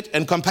 Fit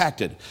and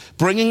compacted.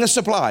 Bringing a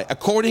supply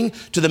according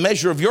to the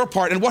measure of your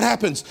part. And what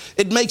happens?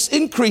 It makes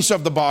increase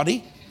of the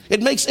body.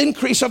 It makes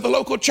increase of the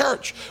local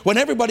church. When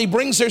everybody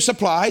brings their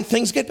supply,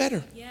 things get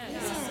better.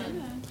 Yes.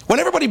 When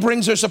everybody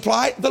brings their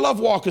supply, the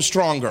love walk is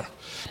stronger.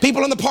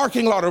 People in the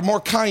parking lot are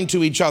more kind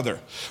to each other.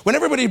 When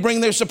everybody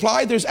brings their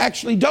supply, there's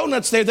actually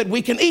donuts there that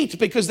we can eat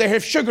because they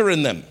have sugar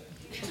in them.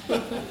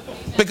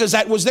 Because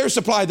that was their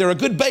supply. They're a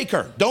good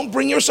baker. Don't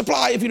bring your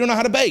supply if you don't know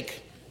how to bake.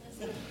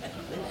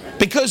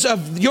 Because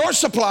of your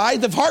supply,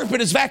 the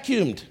carpet is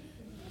vacuumed.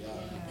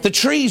 The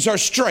trees are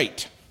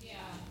straight.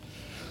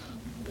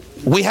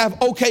 We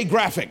have okay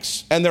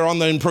graphics, and they're on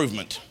the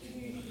improvement.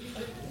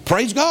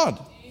 Praise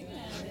God.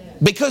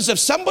 Because of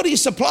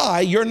somebody's supply,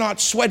 you're not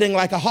sweating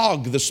like a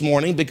hog this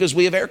morning because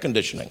we have air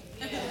conditioning.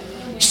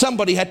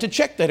 Somebody had to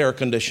check that air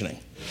conditioning.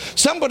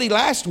 Somebody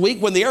last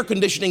week, when the air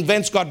conditioning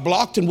vents got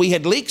blocked and we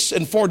had leaks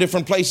in 4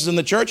 different places in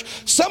the church,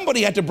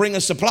 somebody had to bring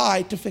a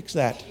supply to fix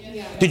that.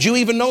 Did you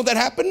even know that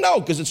happened? No,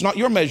 because it's not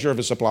your measure of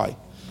a supply.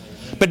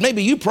 But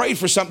maybe you prayed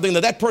for something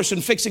that person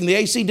fixing the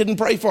AC didn't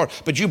pray for,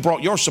 but you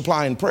brought your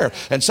supply in prayer.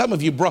 And some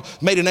of you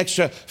made an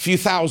extra few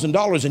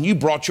 $1,000s, and you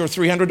brought your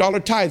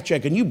 $300 tithe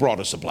check, and you brought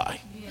a supply.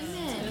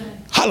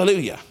 Amen.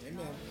 Hallelujah.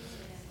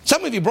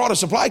 Some of you brought a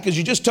supply because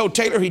you just told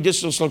Taylor he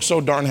just looks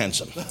so darn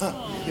handsome.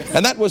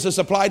 And that was a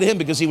supply to him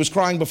because he was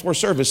crying before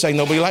service saying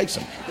nobody likes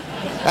him.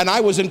 And I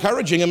was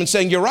encouraging him and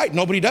saying, you're right,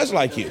 nobody does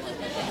like you.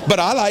 But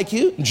I like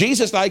you,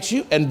 Jesus likes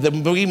you,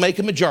 and we make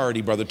a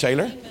majority, Brother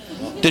Taylor.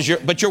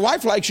 But your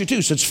wife likes you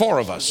too, so it's 4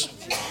 of us.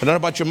 I don't know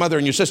about your mother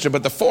and your sister,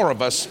 but the 4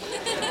 of us,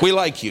 we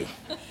like you.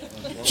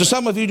 So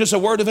some of you, just a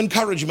word of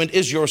encouragement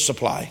is your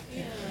supply.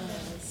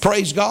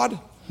 Praise God.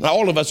 Now,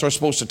 all of us are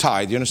supposed to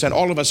tithe, you understand?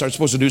 All of us are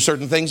supposed to do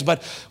certain things,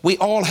 but we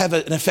all have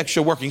an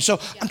effectual working. So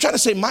I'm trying to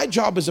say my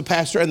job as a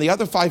pastor and the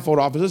other 5-fold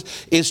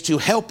offices is to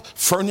help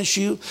furnish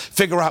you,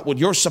 figure out what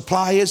your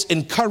supply is,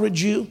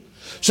 encourage you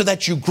so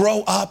that you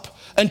grow up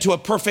into a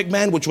perfect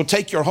man, which will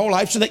take your whole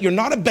life, so that you're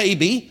not a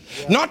baby,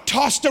 not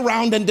tossed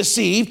around and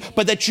deceived,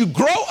 but that you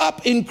grow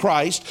up in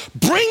Christ,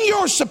 bring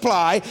your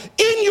supply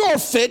in your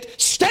fit,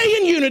 stay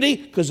in unity,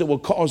 because it will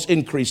cause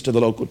increase to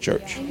the local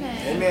church.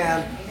 Amen.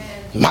 Amen.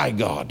 My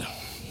God.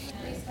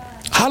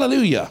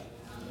 Hallelujah.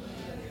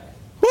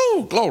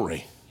 Woo,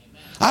 glory.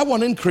 I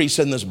want increase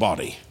in this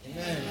body.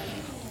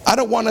 I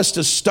don't want us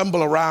to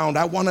stumble around.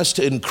 I want us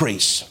to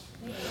increase.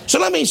 So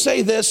let me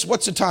say this.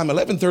 What's the time?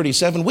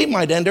 11:37. We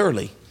might end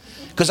early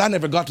because I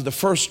never got to the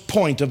first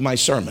point of my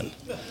sermon.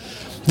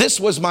 This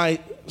was my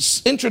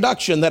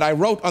introduction that I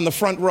wrote on the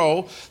front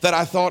row that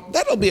I thought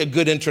that'll be a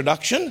good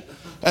introduction.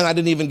 And I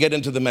didn't even get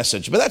into the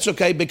message. But that's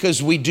okay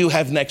because we do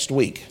have next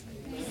week.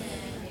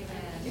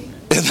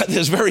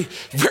 There's very,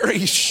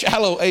 very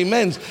shallow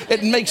amens.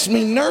 It makes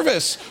me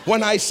nervous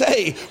when I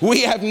say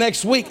we have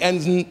next week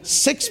and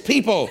 6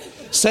 people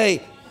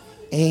say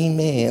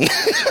amen.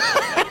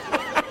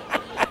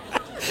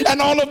 And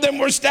all of them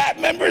were staff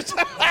members.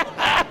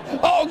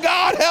 Oh,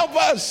 God, help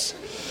us.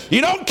 You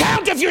don't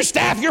count if you're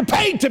staff. You're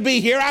paid to be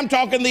here. I'm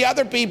talking the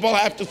other people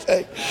have to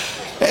say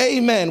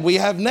amen. We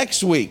have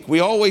next week. We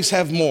always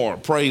have more.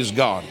 Praise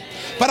God.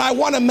 But I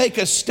want to make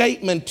a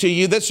statement to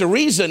you. That's the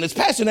reason. It's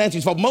Pastor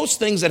Nancy's fault. Most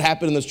things that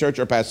happen in this church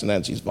are Pastor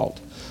Nancy's fault.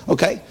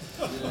 Okay?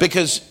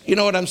 Because, you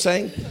know what I'm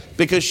saying?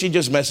 Because she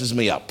just messes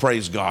me up.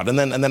 Praise God. And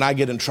then I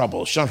get in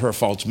trouble. It's not her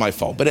fault. It's my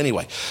fault. But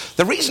anyway,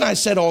 the reason I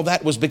said all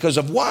that was because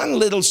of one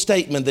little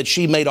statement that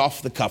she made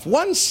off the cuff.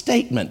 One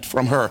statement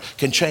from her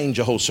can change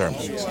a whole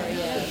sermon.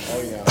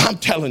 I'm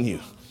telling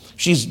you.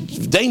 She's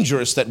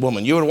dangerous, that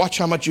woman. You ought to watch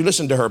how much you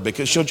listen to her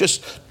because she'll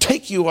just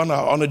take you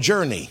on a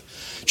journey.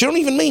 She don't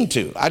even mean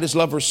to. I just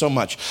love her so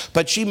much.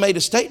 But she made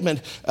a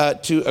statement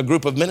to a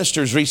group of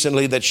ministers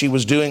recently that she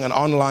was doing an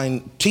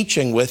online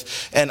teaching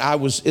with, and I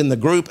was in the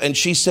group, and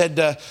she said,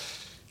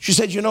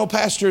 you know,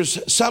 pastors,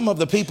 some of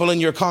the people in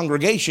your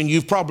congregation,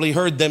 you've probably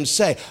heard them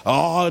say,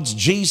 oh, it's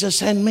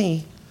Jesus and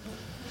me.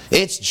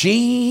 It's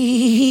Jesus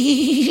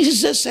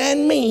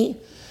and me.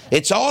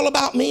 It's all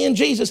about me and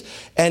Jesus.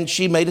 And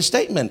she made a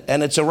statement,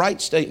 and it's a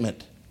right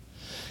statement.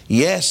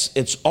 Yes,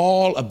 it's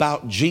all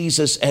about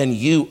Jesus and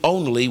you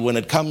only when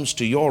it comes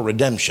to your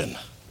redemption.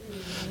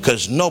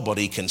 Because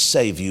nobody can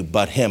save you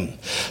but Him.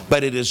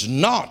 But it is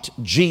not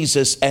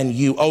Jesus and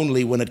you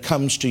only when it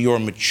comes to your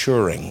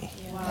maturing.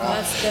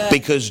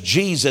 Because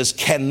Jesus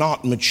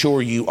cannot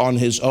mature you on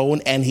His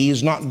own, and He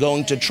is not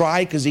going to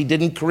try because He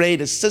didn't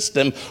create a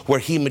system where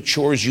He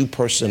matures you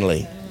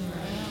personally.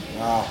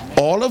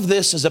 All of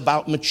this is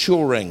about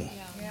maturing.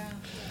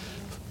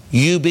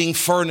 You being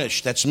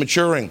furnished, that's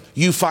maturing.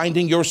 You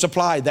finding your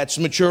supply, that's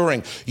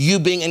maturing. You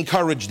being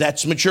encouraged,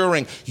 that's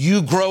maturing.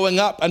 You growing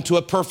up unto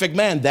a perfect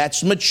man,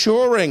 that's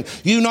maturing.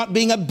 You not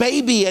being a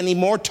baby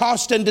anymore,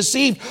 tossed and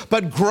deceived,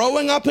 but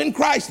growing up in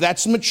Christ,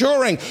 that's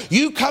maturing.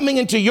 You coming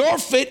into your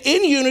fit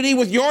in unity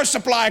with your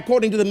supply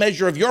according to the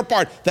measure of your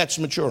part, that's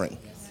maturing.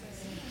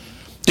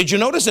 Did you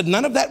notice that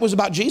none of that was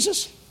about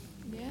Jesus?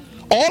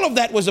 All of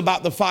that was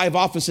about the 5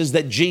 offices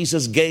that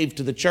Jesus gave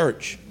to the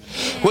church.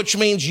 Which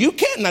means you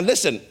can't, now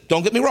listen,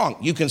 don't get me wrong.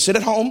 You can sit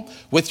at home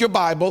with your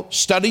Bible,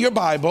 study your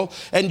Bible,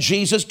 and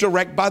Jesus,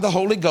 direct by the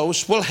Holy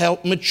Ghost, will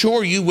help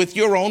mature you with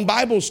your own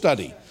Bible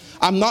study.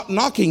 I'm not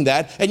knocking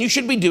that, and you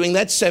should be doing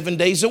that 7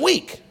 days a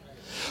week.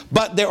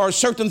 But there are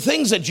certain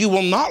things that you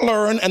will not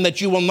learn and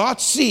that you will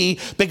not see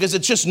because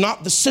it's just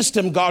not the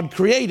system God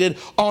created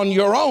on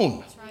your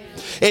own.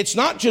 It's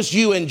not just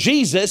you and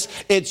Jesus,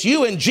 it's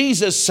you and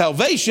Jesus'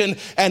 salvation,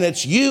 and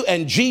it's you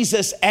and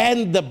Jesus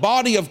and the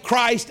body of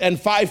Christ and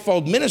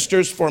 5-fold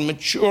ministers for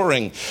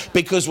maturing.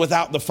 Because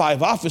without the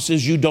 5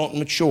 offices, you don't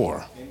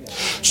mature.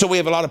 So we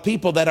have a lot of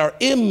people that are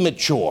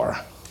immature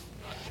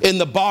in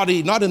the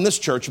body, not in this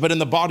church, but in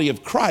the body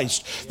of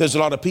Christ. There's a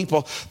lot of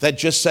people that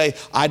just say,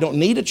 I don't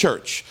need a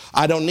church.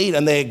 I don't need,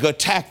 and they go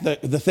attack the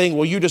thing.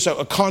 Well, you're just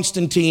a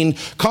Constantine.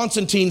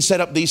 Constantine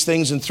set up these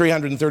things in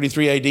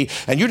 333 AD,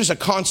 and you're just a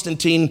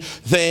Constantine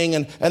thing.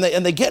 And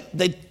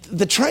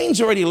the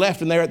train's already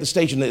left, and they're at the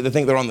station. They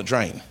think they're on the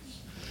train.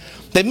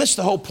 They missed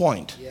the whole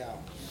point.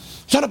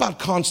 It's not about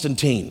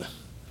Constantine.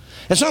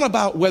 It's not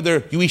about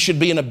whether we should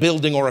be in a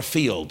building or a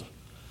field.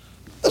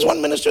 There's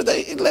one minister,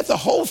 he left the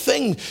whole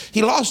thing.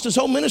 He lost his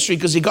whole ministry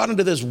because he got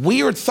into this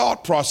weird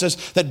thought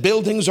process that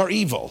buildings are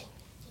evil.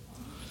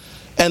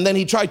 And then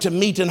he tried to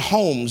meet in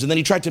homes, and then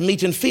he tried to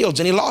meet in fields,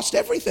 and he lost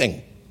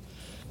everything.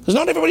 Because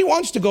not everybody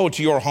wants to go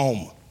to your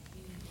home.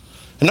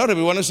 And not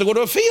everyone wants to go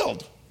to a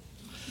field.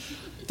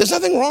 There's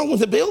nothing wrong with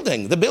the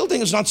building. The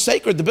building is not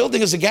sacred. The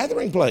building is a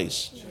gathering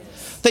place.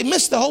 They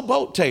missed the whole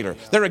boat, Taylor.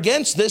 They're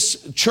against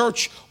this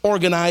church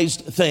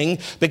organized thing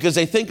because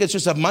they think it's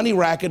just a money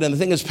racket and the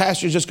thing is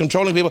pastors just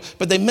controlling people,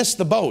 but they missed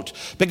the boat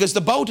because the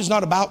boat is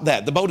not about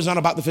that. The boat is not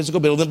about the physical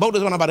building. The boat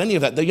is not about any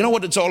of that. You know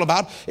what it's all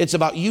about? It's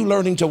about you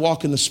learning to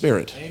walk in the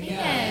Spirit.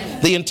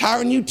 Amen. The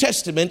entire New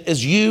Testament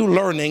is you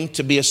learning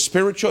to be a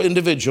spiritual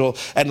individual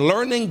and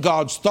learning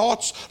God's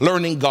thoughts,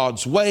 learning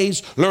God's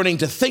ways, learning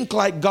to think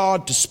like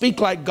God, to speak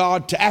like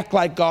God, to act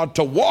like God,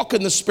 to walk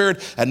in the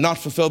Spirit and not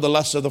fulfill the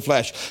lusts of the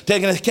flesh.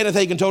 Kenneth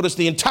Hagin told us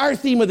the entire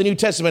theme of the New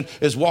Testament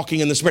is walking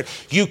in the Spirit.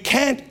 You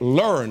can't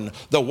learn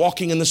the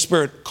walking in the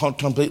Spirit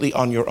completely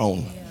on your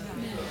own.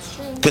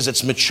 Because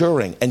it's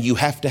maturing, and you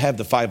have to have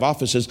the 5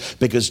 offices,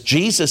 because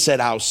Jesus said,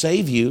 I'll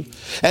save you.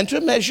 And to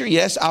a measure,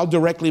 yes, I'll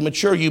directly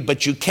mature you,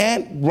 but you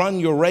can't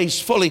run your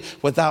race fully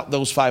without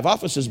those 5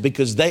 offices,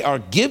 because they are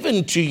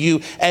given to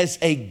you as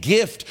a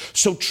gift.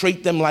 So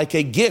treat them like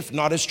a gift,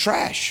 not as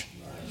trash.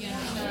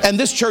 And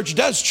this church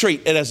does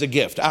treat it as a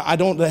gift. I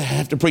don't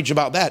have to preach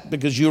about that,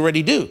 because you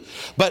already do.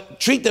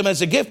 But treat them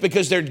as a gift,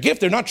 because they're a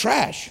gift, they're not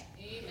trash.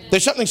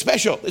 There's something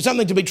special. There's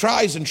something to be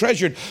prized and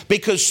treasured,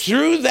 because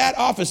through that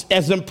office,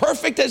 as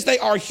imperfect as they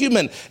are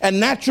human and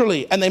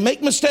naturally, and they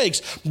make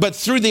mistakes, but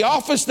through the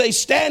office they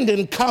stand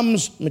in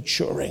comes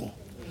maturing,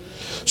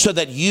 so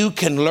that you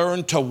can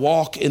learn to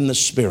walk in the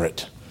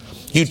Spirit.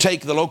 You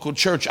take the local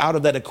church out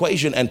of that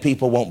equation and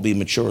people won't be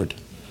matured.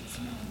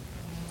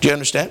 Do you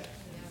understand?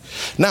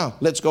 Now,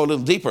 let's go a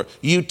little deeper.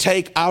 You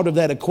take out of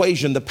that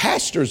equation the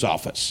pastor's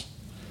office,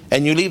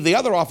 and you leave the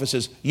other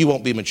offices, you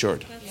won't be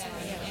matured.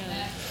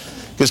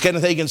 Because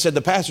Kenneth Hagin said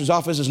the pastor's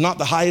office is not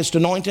the highest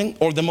anointing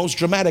or the most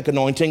dramatic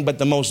anointing, but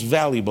the most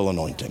valuable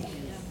anointing.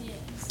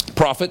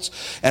 Prophets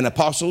and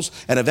apostles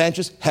and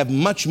evangelists have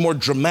much more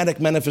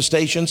dramatic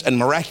manifestations and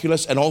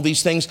miraculous and all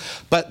these things,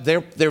 but they're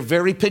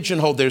very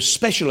pigeonholed. They're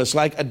specialists,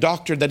 like a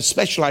doctor that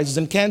specializes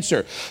in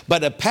cancer.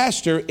 But a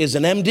pastor is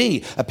an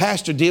MD. A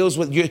pastor deals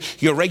with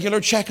your regular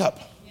checkup.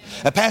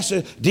 A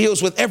pastor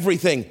deals with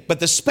everything, but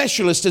the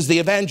specialist is the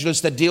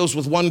evangelist that deals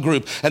with one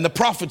group. And the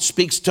prophet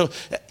speaks to,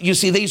 you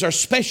see, these are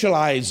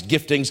specialized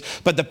giftings,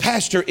 but the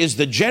pastor is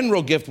the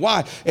general gift.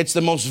 Why? It's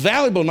the most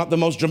valuable, not the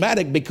most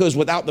dramatic, because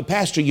without the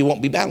pastor, you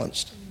won't be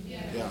balanced.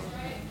 Yeah.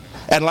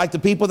 And like the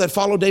people that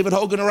follow David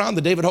Hogan around,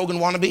 the David Hogan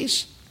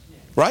wannabes,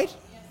 right?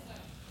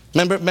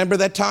 Remember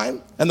that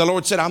time? And the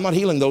Lord said, I'm not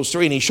healing those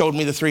 3. And he showed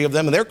me the 3 of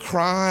them, and they're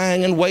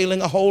crying and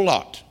wailing a whole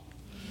lot.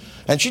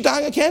 And she's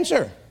dying of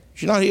cancer.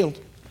 She's not healed.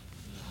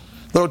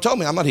 The Lord told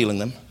me I'm not healing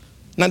them.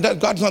 Now,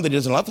 God's not that he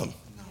doesn't love them.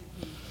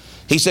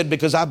 He said,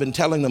 because I've been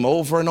telling them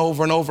over and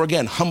over and over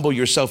again, humble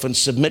yourself and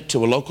submit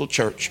to a local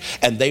church.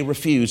 And they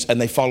refuse,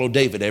 and they follow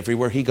David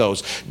everywhere he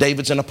goes.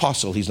 David's an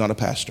apostle. He's not a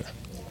pastor.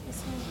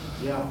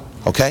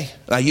 Okay?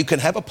 Now, you can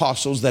have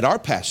apostles that are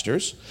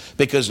pastors,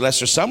 because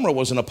Lester Sumrall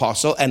was an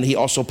apostle, and he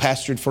also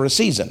pastored for a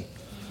season.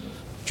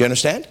 Do you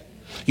understand?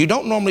 You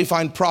don't normally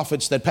find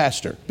prophets that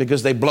pastor,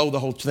 because they blow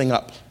the whole thing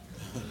up.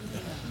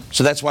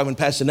 So that's why when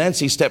Pastor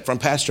Nancy stepped from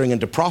pastoring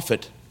into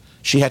prophet,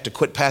 she had to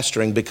quit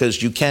pastoring,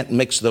 because you can't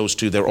mix those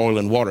two. They're oil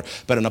and water.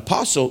 But an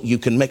apostle, you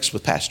can mix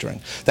with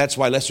pastoring. That's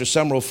why Lester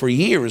Sumrall for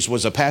years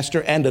was a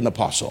pastor and an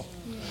apostle.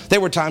 There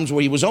were times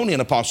where he was only an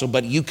apostle,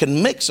 but you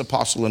can mix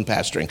apostle and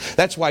pastoring.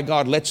 That's why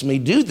God lets me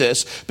do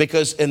this,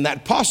 because in that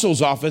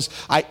apostle's office,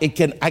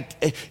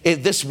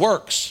 this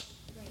works.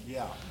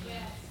 Yeah.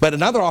 But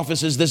in other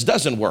offices, this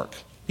doesn't work.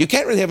 You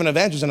can't really have an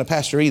evangelist and a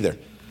pastor either,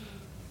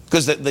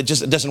 because it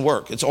doesn't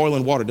work. It's oil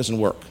and water. It doesn't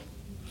work.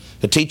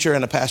 A teacher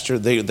and a pastor,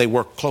 they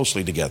work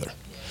closely together.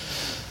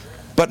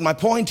 But my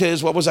point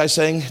is, what was I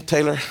saying,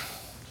 Taylor?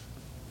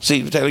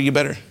 See, Taylor, you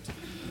better.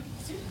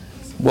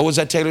 What was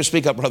that, Taylor?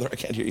 Speak up, brother. I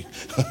can't hear you.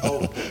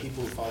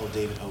 People who follow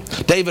David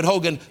Hogan. David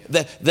Hogan,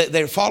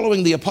 they're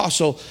following the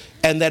apostle,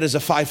 and that is a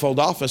 5-fold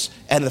office,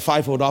 and the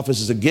 5-fold office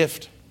is a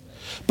gift.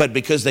 But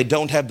because they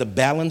don't have the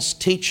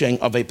balanced teaching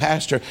of a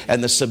pastor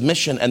and the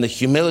submission and the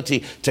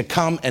humility to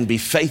come and be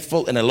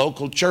faithful in a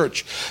local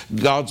church,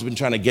 God's been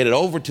trying to get it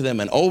over to them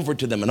and over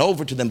to them and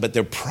over to them, but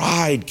their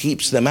pride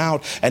keeps them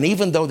out. And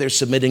even though they're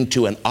submitting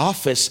to an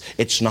office,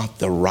 it's not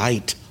the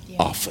right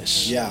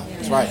office. Yeah,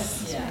 that's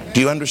right.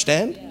 Do you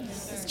understand?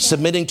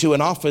 Submitting to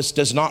an office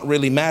does not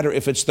really matter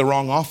if it's the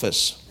wrong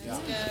office.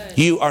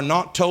 You are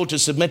not told to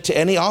submit to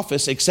any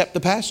office except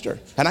the pastor.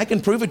 And I can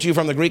prove it to you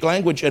from the Greek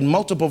language in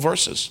multiple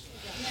verses.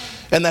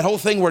 And that whole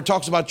thing where it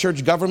talks about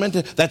church government,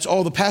 that's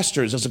all the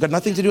pastors. It's got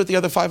nothing to do with the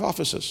other 5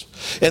 offices.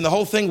 And the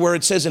whole thing where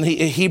it says in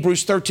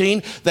Hebrews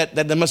 13 that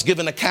they must give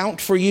an account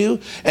for you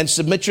and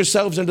submit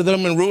yourselves unto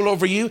them and rule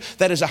over you,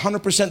 that is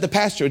 100% the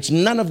pastor. It's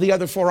none of the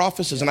other 4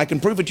 offices. And I can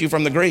prove it to you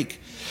from the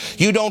Greek.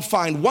 You don't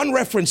find one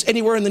reference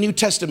anywhere in the New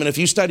Testament, if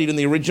you studied in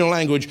the original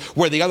language,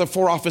 where the other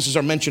 4 offices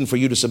are mentioned for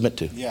you to submit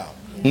to. Yeah.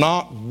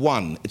 Not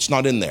one. It's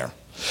not in there.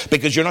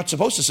 Because you're not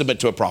supposed to submit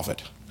to a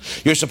prophet.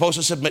 You're supposed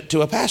to submit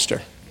to a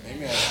pastor.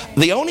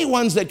 The only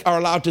ones that are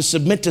allowed to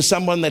submit to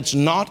someone that's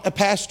not a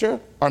pastor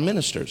are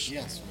ministers.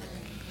 Yes.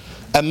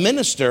 A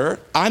minister,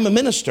 I'm a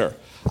minister.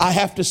 I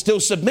have to still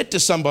submit to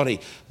somebody,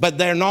 but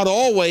they're not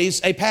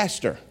always a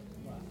pastor.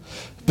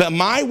 But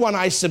my one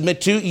I submit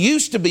to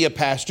used to be a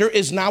pastor,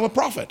 is now a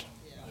prophet.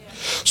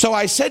 So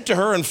I said to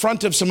her in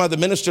front of some other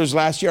ministers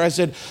last year, I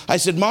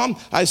said, Mom,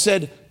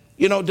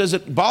 you know, does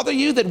it bother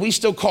you that we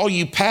still call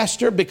you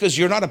pastor, because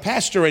you're not a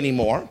pastor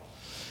anymore?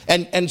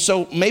 And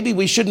so maybe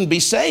we shouldn't be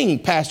saying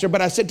pastor, but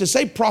I said to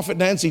say Prophet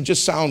Nancy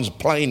just sounds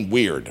plain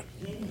weird.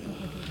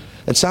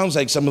 It sounds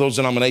like some of those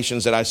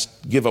denominations that I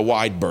give a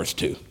wide berth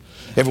to.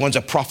 Everyone's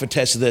a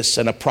prophetess this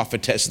and a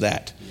prophetess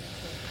that.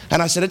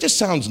 And I said, it just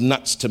sounds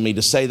nuts to me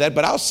to say that,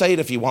 but I'll say it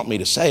if you want me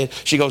to say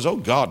it. She goes, oh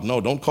God, no,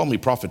 don't call me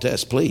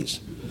prophetess, please.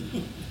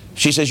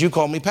 She says, you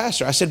call me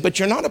pastor. I said, but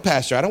you're not a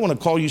pastor. I don't want to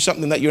call you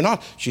something that you're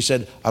not. She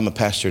said, I'm a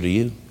pastor to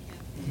you.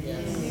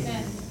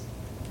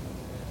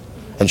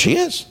 And she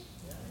is.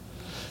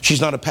 She's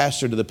not a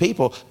pastor to the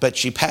people, but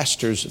she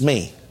pastors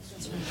me.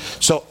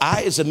 So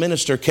I, as a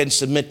minister, can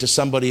submit to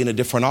somebody in a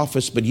different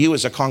office, but you,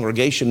 as a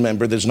congregation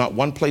member, there's not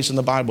one place in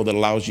the Bible that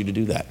allows you to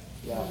do that.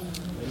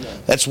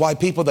 That's why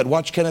people that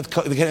watch Kenneth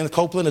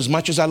Copeland, as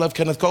much as I love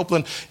Kenneth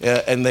Copeland,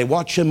 and they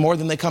watch him more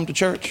than they come to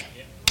church.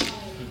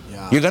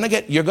 You're gonna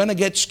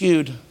get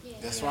skewed.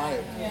 That's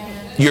right.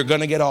 You're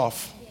gonna get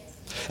off.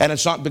 And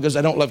it's not because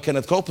I don't love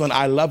Kenneth Copeland.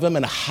 I love him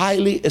and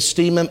highly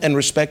esteem him and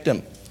respect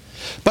him.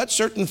 But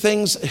certain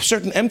things,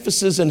 certain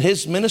emphasis in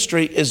his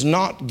ministry is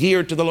not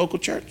geared to the local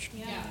church.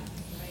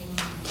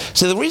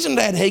 So the reason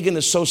Dad Hagin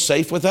is so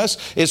safe with us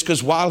is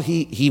because while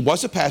he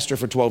was a pastor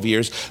for 12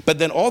 years, but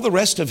then all the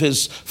rest of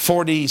his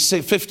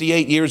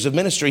 58 years of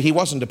ministry, he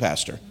wasn't a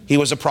pastor. He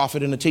was a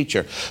prophet and a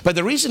teacher. But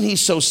the reason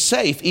he's so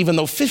safe, even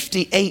though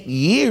 58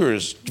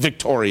 years,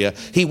 Victoria,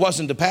 he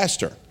wasn't a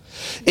pastor,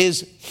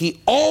 is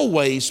he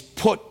always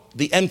put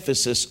the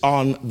emphasis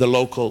on the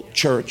local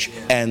church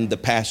and the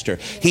pastor.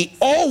 He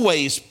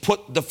always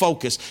put the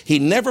focus. He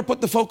never put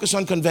the focus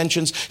on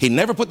conventions. He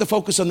never put the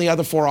focus on the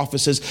other 4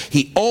 offices.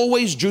 He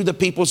always drew the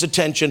people's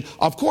attention,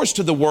 of course,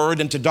 to the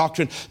word and to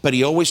doctrine, but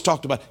he always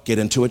talked about get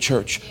into a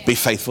church, be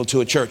faithful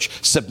to a church,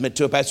 submit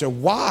to a pastor.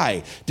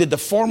 Why did the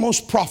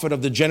foremost prophet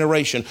of the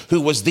generation,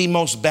 who was the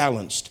most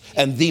balanced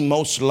and the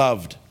most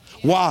loved,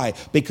 why?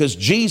 Because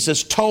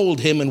Jesus told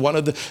him in one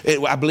of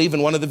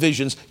the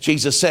visions,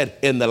 Jesus said,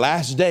 in the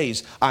last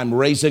days, I'm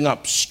raising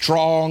up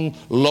strong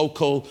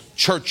local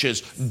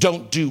churches.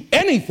 Don't do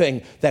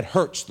anything that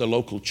hurts the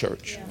local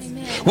church.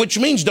 Amen. Which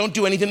means don't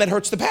do anything that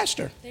hurts the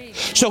pastor.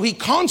 So he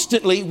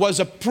constantly was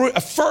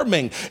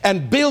affirming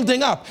and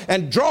building up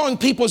and drawing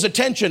people's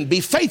attention. Be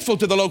faithful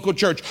to the local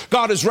church.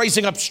 God is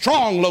raising up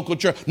strong local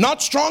church,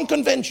 not strong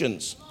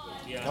conventions.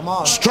 Come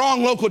on.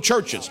 Strong local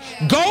churches.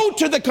 Go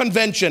to the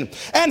convention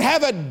and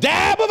have a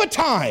dab of a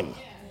time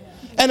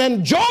and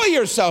enjoy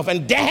yourself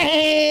and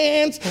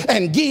dance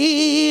and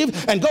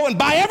give and go and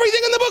buy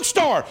everything in the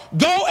bookstore.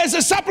 Go as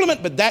a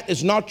supplement, but that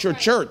is not your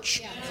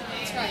church.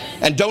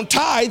 And don't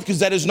tithe, because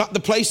that is not the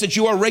place that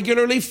you are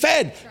regularly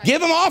fed.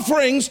 Give them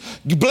offerings,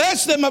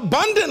 bless them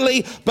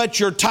abundantly, but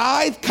your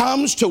tithe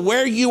comes to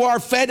where you are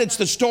fed. It's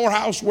the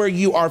storehouse where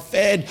you are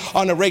fed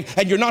on a regular,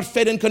 and you're not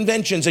fed in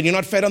conventions, and you're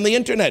not fed on the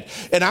internet.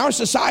 In our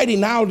society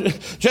now,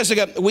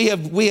 Jessica,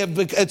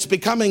 it's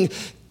becoming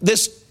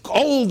this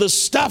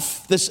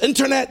stuff, this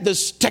internet,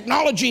 this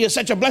technology is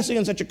such a blessing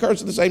and such a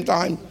curse at the same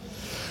time.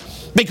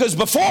 Because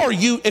before,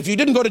 if you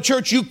didn't go to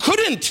church, you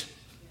couldn't.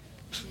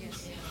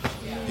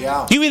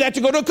 Yeah. You either had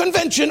to go to a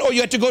convention or you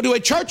had to go to a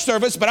church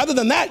service, but other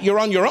than that, you're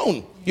on your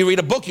own. You read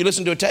a book, you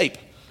listen to a tape.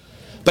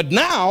 But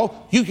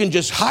now, you can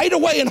just hide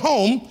away at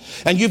home,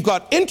 and you've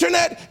got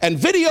internet and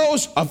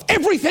videos of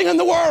everything in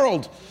the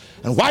world.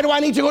 And why do I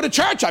need to go to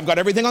church? I've got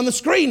everything on the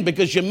screen,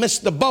 because you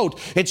missed the boat.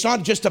 It's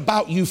not just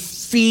about you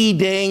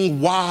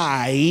feeding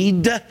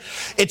wide.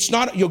 It's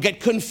not, you'll get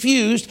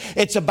confused.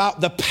 It's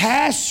about the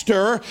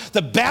pastor,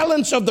 the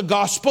balance of the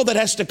gospel that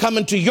has to come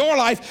into your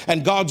life,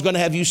 and God's going to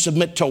have you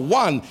submit to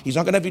one. He's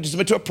not going to have you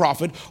submit to a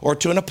prophet or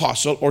to an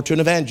apostle or to an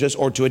evangelist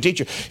or to a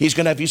teacher. He's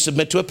going to have you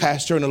submit to a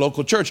pastor in a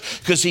local church,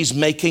 because he's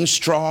making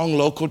strong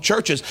local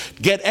churches.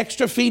 Get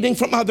extra feeding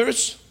from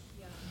others.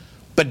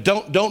 But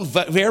don't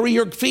vary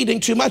your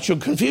feeding too much. You'll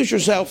confuse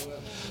yourself.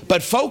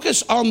 But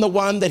focus on the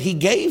one that he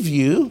gave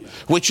you,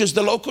 which is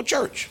the local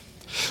church.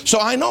 So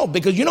I know,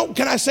 because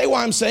can I say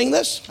why I'm saying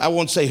this? I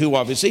won't say who,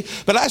 obviously.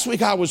 But last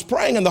week I was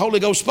praying, and the Holy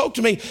Ghost spoke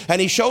to me,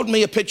 and he showed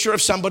me a picture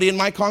of somebody in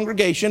my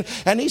congregation,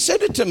 and he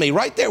said it to me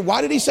right there.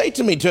 Why did he say it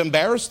to me? To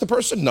embarrass the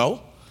person?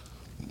 No.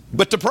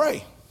 But to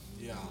pray.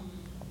 Yeah.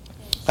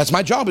 That's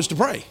my job, is to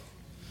pray.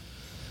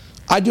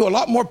 I do a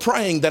lot more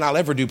praying than I'll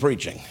ever do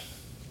preaching.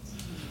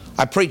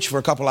 I preach for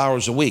a couple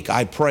hours a week.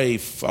 I pray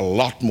a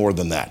lot more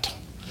than that.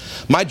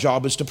 My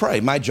job is to pray.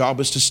 My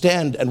job is to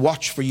stand and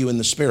watch for you in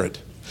the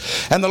Spirit.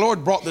 And the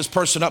Lord brought this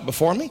person up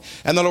before me,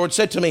 and the Lord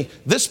said to me,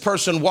 this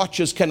person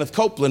watches Kenneth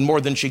Copeland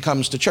more than she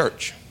comes to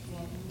church.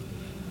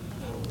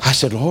 I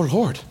said, oh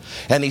Lord.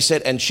 And he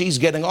said, and she's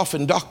getting off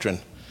in doctrine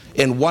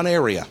in one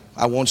area.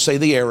 I won't say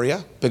the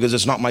area, because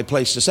it's not my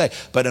place to say,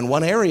 but in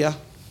one area.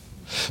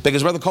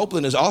 Because Brother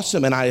Copeland is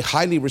awesome, and I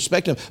highly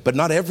respect him, but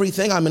not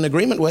everything I'm in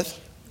agreement with.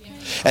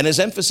 And his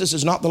emphasis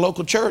is not the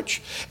local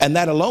church, and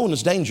that alone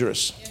is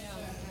dangerous.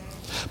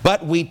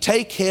 But we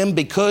take him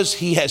because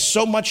he has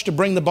so much to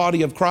bring the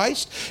body of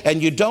Christ,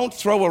 and you don't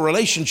throw a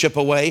relationship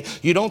away,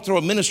 you don't throw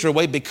a minister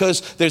away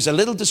because there's a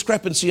little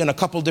discrepancy in a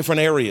couple different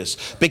areas.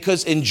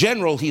 Because in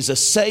general, he's a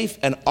safe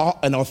and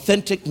an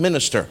authentic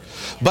minister.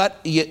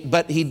 But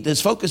his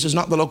focus is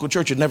not the local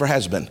church. It never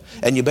has been.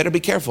 And you better be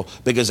careful,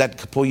 because that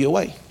could pull you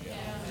away.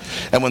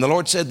 And when the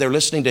Lord said they're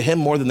listening to him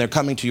more than they're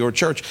coming to your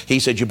church, he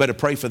said you better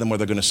pray for them or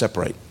they're going to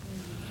separate.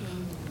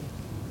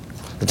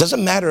 It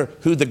doesn't matter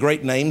who the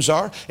great names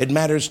are. It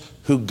matters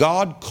who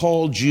God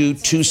called you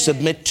to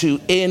submit to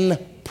in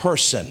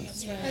person.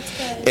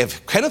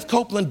 If Kenneth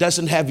Copeland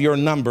doesn't have your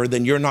number,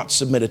 then you're not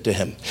submitted to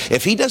him.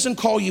 If he doesn't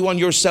call you on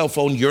your cell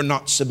phone, you're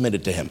not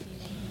submitted to him.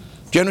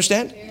 Do you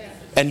understand?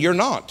 And you're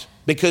not.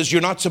 because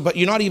you're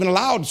not even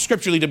allowed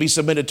scripturally to be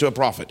submitted to a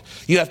prophet.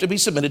 You have to be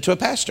submitted to a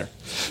pastor.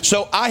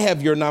 So I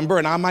have your number,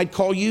 and I might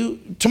call you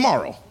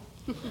tomorrow.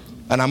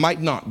 And I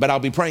might not, but I'll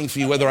be praying for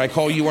you whether I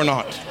call you or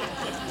not.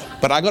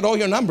 But I got all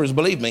your numbers,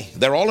 believe me.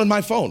 They're all in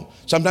my phone.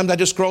 Sometimes I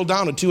just scroll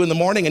down at 2 in the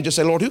morning and just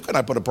say, Lord, who can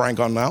I put a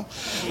prank on now?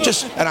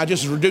 And I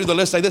just do the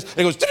list like this. And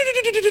it goes,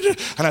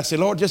 and I say,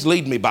 Lord, just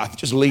lead me by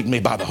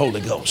the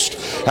Holy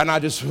Ghost. And I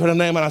just put a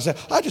name and I say,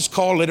 I just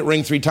call, let it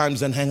ring 3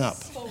 times, then hang up.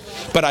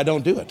 But I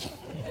don't do it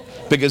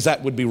because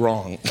that would be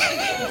wrong.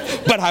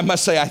 But I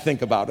must say I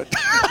think about it.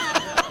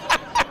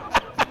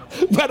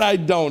 But I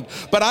don't.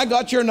 But I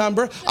got your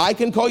number. I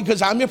can call you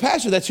because I'm your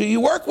pastor. That's who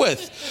you work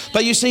with.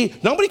 But you see,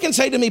 nobody can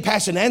say to me,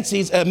 Pastor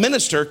Nancy's a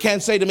minister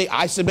can't say to me,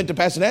 I submit to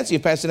Pastor Nancy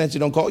if Pastor Nancy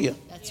don't call you.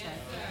 That's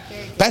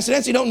right. Pastor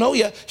Nancy don't know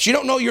you. She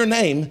don't know your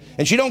name.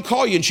 And she don't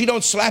call you. And she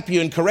don't slap you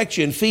and correct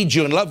you and feed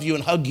you and love you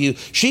and hug you.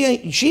 She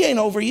ain't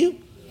over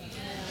you.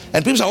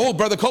 And people say, oh,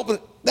 Brother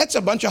Copeland, that's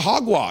a bunch of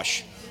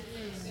hogwash.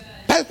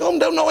 Pastor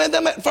Copeland don't know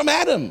anything from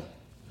Adam.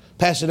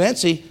 Pastor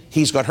Nancy,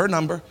 he's got her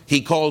number.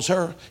 He calls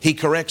her. He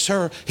corrects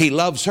her. He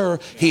loves her.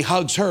 He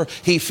hugs her.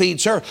 He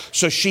feeds her.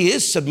 So she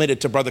is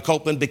submitted to Brother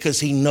Copeland because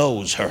he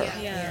knows her.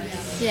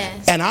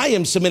 Yes. And I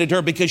am submitted to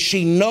her because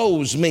she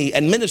knows me.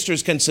 And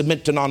ministers can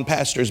submit to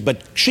non-pastors,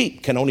 but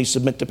sheep can only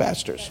submit to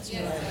pastors.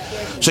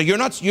 So you're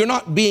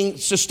not being,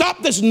 so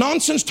stop this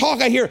nonsense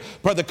talk. I hear,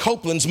 Brother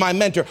Copeland's my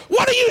mentor.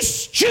 What are you,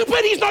 stupid?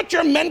 He's not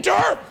your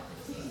mentor.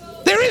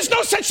 There is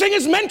no such thing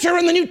as mentor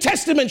in the New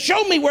Testament.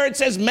 Show me where it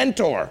says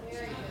mentor.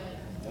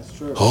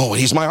 Oh,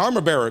 he's my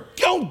armor bearer.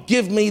 Don't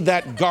give me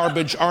that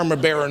garbage armor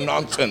bearer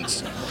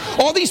nonsense.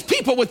 All these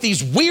people with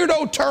these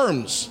weirdo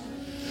terms.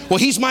 Well,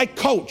 he's my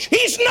coach.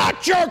 He's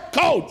not your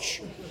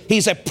coach.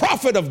 He's a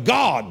prophet of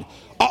God.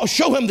 I'll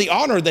show him the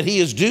honor that he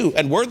is due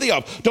and worthy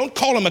of. Don't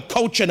call him a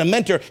coach and a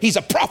mentor. He's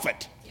a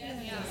prophet.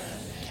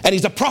 And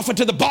he's a prophet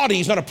to the body.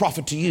 He's not a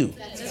prophet to you.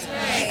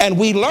 And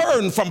we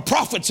learn from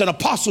prophets and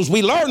apostles.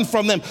 We learn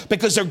from them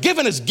because they're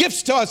given as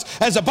gifts to us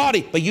as a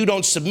body. But you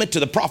don't submit to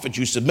the prophet.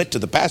 You submit to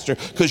the pastor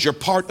because you're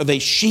part of a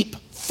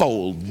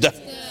sheepfold.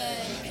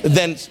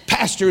 Then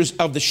pastors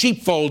of the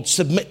sheepfold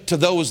submit to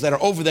those that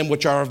are over them,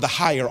 which are of the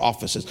higher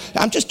offices.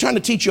 I'm just trying to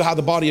teach you how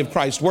the body of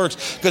Christ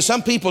works, because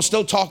some people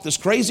still talk this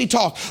crazy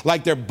talk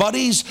like they're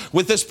buddies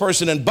with this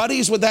person and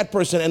buddies with that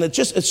person. And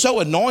it's so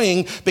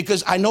annoying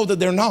because I know that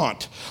they're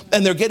not.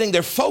 And they're getting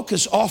their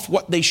focus off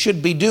what they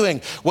should be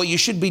doing. What you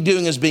should be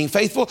doing is being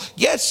faithful.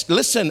 Yes,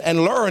 listen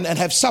and learn and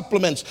have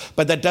supplements,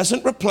 but that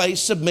doesn't replace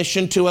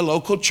submission to a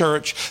local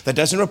church. That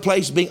doesn't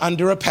replace being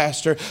under a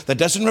pastor. That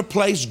doesn't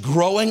replace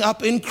growing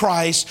up in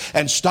Christ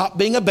and stop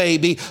being a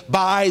baby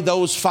by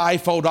those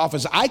fivefold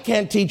offices. I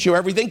can't teach you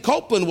everything.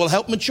 Copeland will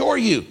help mature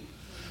you.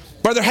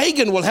 Brother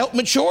Hagin will help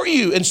mature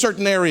you in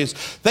certain areas.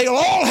 They'll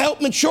all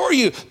help mature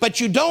you, but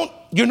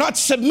you're not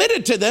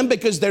submitted to them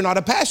because they're not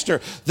a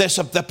pastor.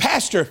 The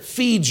pastor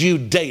feeds you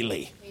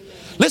daily. Amen.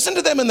 Listen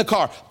to them in the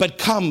car, but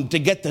come to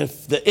get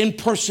the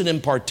in-person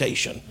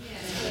impartation.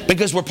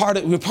 Because we're part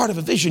of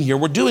a vision here.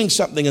 We're doing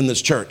something in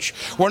this church.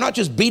 We're not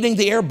just beating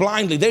the air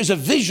blindly. There's a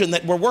vision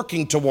that we're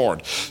working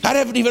toward. I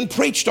haven't even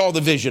preached all the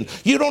vision.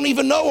 You don't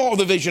even know all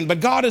the vision, but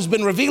God has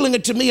been revealing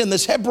it to me in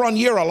this Hebron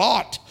year a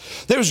lot.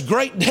 There's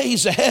great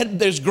days ahead.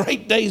 There's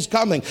great days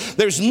coming.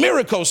 There's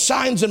miracles,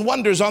 signs, and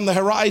wonders on the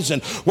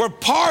horizon. We're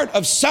part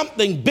of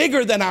something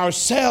bigger than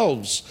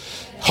ourselves.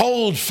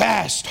 Hold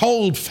fast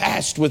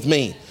with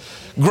me.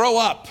 Grow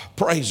up,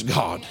 praise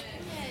God.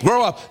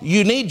 Grow up.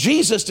 You need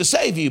Jesus to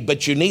save you,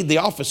 but you need the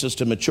offices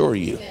to mature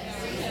you.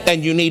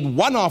 And you need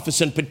one office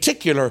in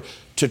particular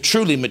to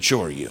truly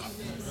mature you.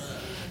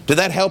 Did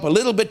that help a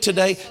little bit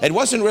today? It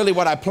wasn't really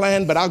what I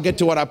planned, but I'll get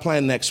to what I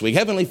plan next week.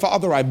 Heavenly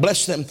Father, I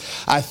bless them.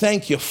 I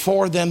thank you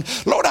for them.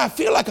 Lord, I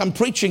feel like I'm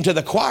preaching to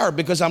the choir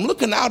because I'm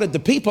looking out at the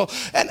people,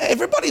 and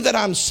everybody that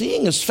I'm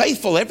seeing is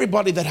faithful.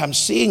 Everybody that I'm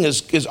seeing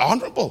is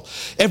honorable.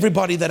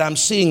 Everybody that I'm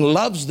seeing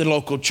loves the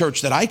local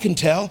church that I can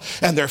tell,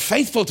 and they're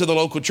faithful to the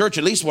local church,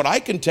 at least what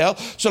I can tell.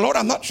 So Lord,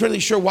 I'm not really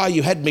sure why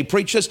you had me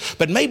preach this,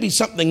 but maybe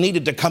something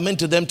needed to come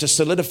into them to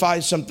solidify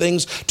some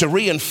things, to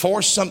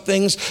reinforce some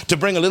things, to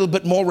bring a little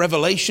bit more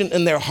revelation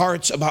in their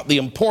hearts about the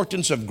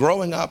importance of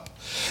growing up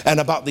and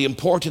about the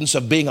importance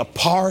of being a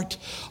part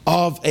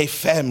of a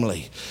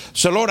family.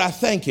 So Lord, I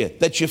thank you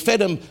that you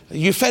fed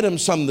them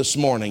some this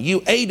morning.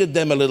 You aided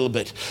them a little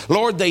bit.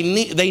 Lord, they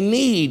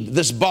need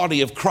this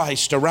body of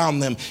Christ around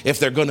them if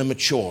they're going to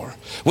mature.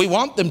 We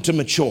want them to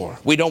mature.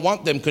 We don't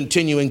want them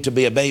continuing to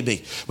be a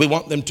baby. We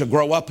want them to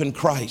grow up in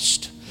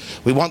Christ.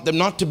 We want them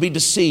not to be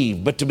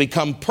deceived, but to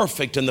become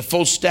perfect in the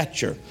full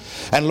stature.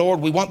 And Lord,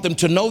 we want them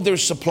to know their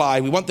supply.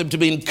 We want them to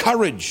be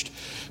encouraged.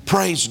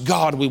 Praise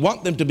God. We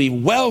want them to be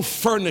well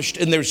furnished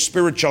in their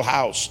spiritual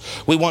house.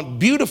 We want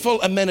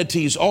beautiful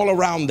amenities all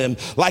around them,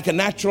 like a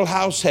natural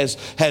house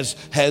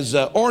has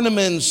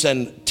ornaments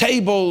and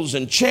tables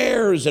and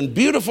chairs and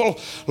beautiful.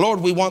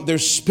 Lord, we want their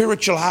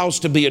spiritual house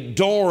to be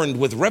adorned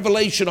with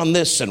revelation on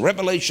this and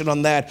revelation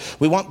on that.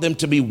 We want them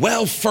to be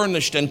well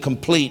furnished and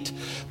complete.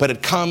 But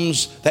it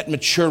comes, That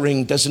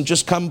maturing doesn't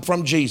just come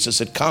from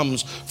Jesus. It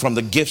comes from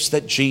the gifts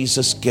that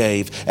Jesus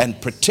gave.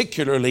 And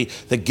particularly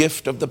the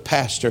gift of the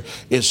pastor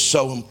is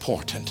so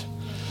important.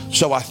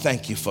 So I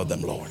thank you for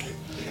them, Lord.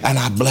 And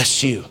I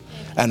bless you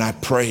and I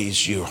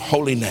praise your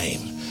holy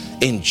name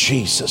in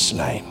Jesus'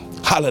 name.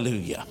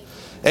 Hallelujah.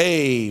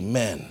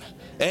 Amen.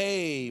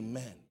 Amen.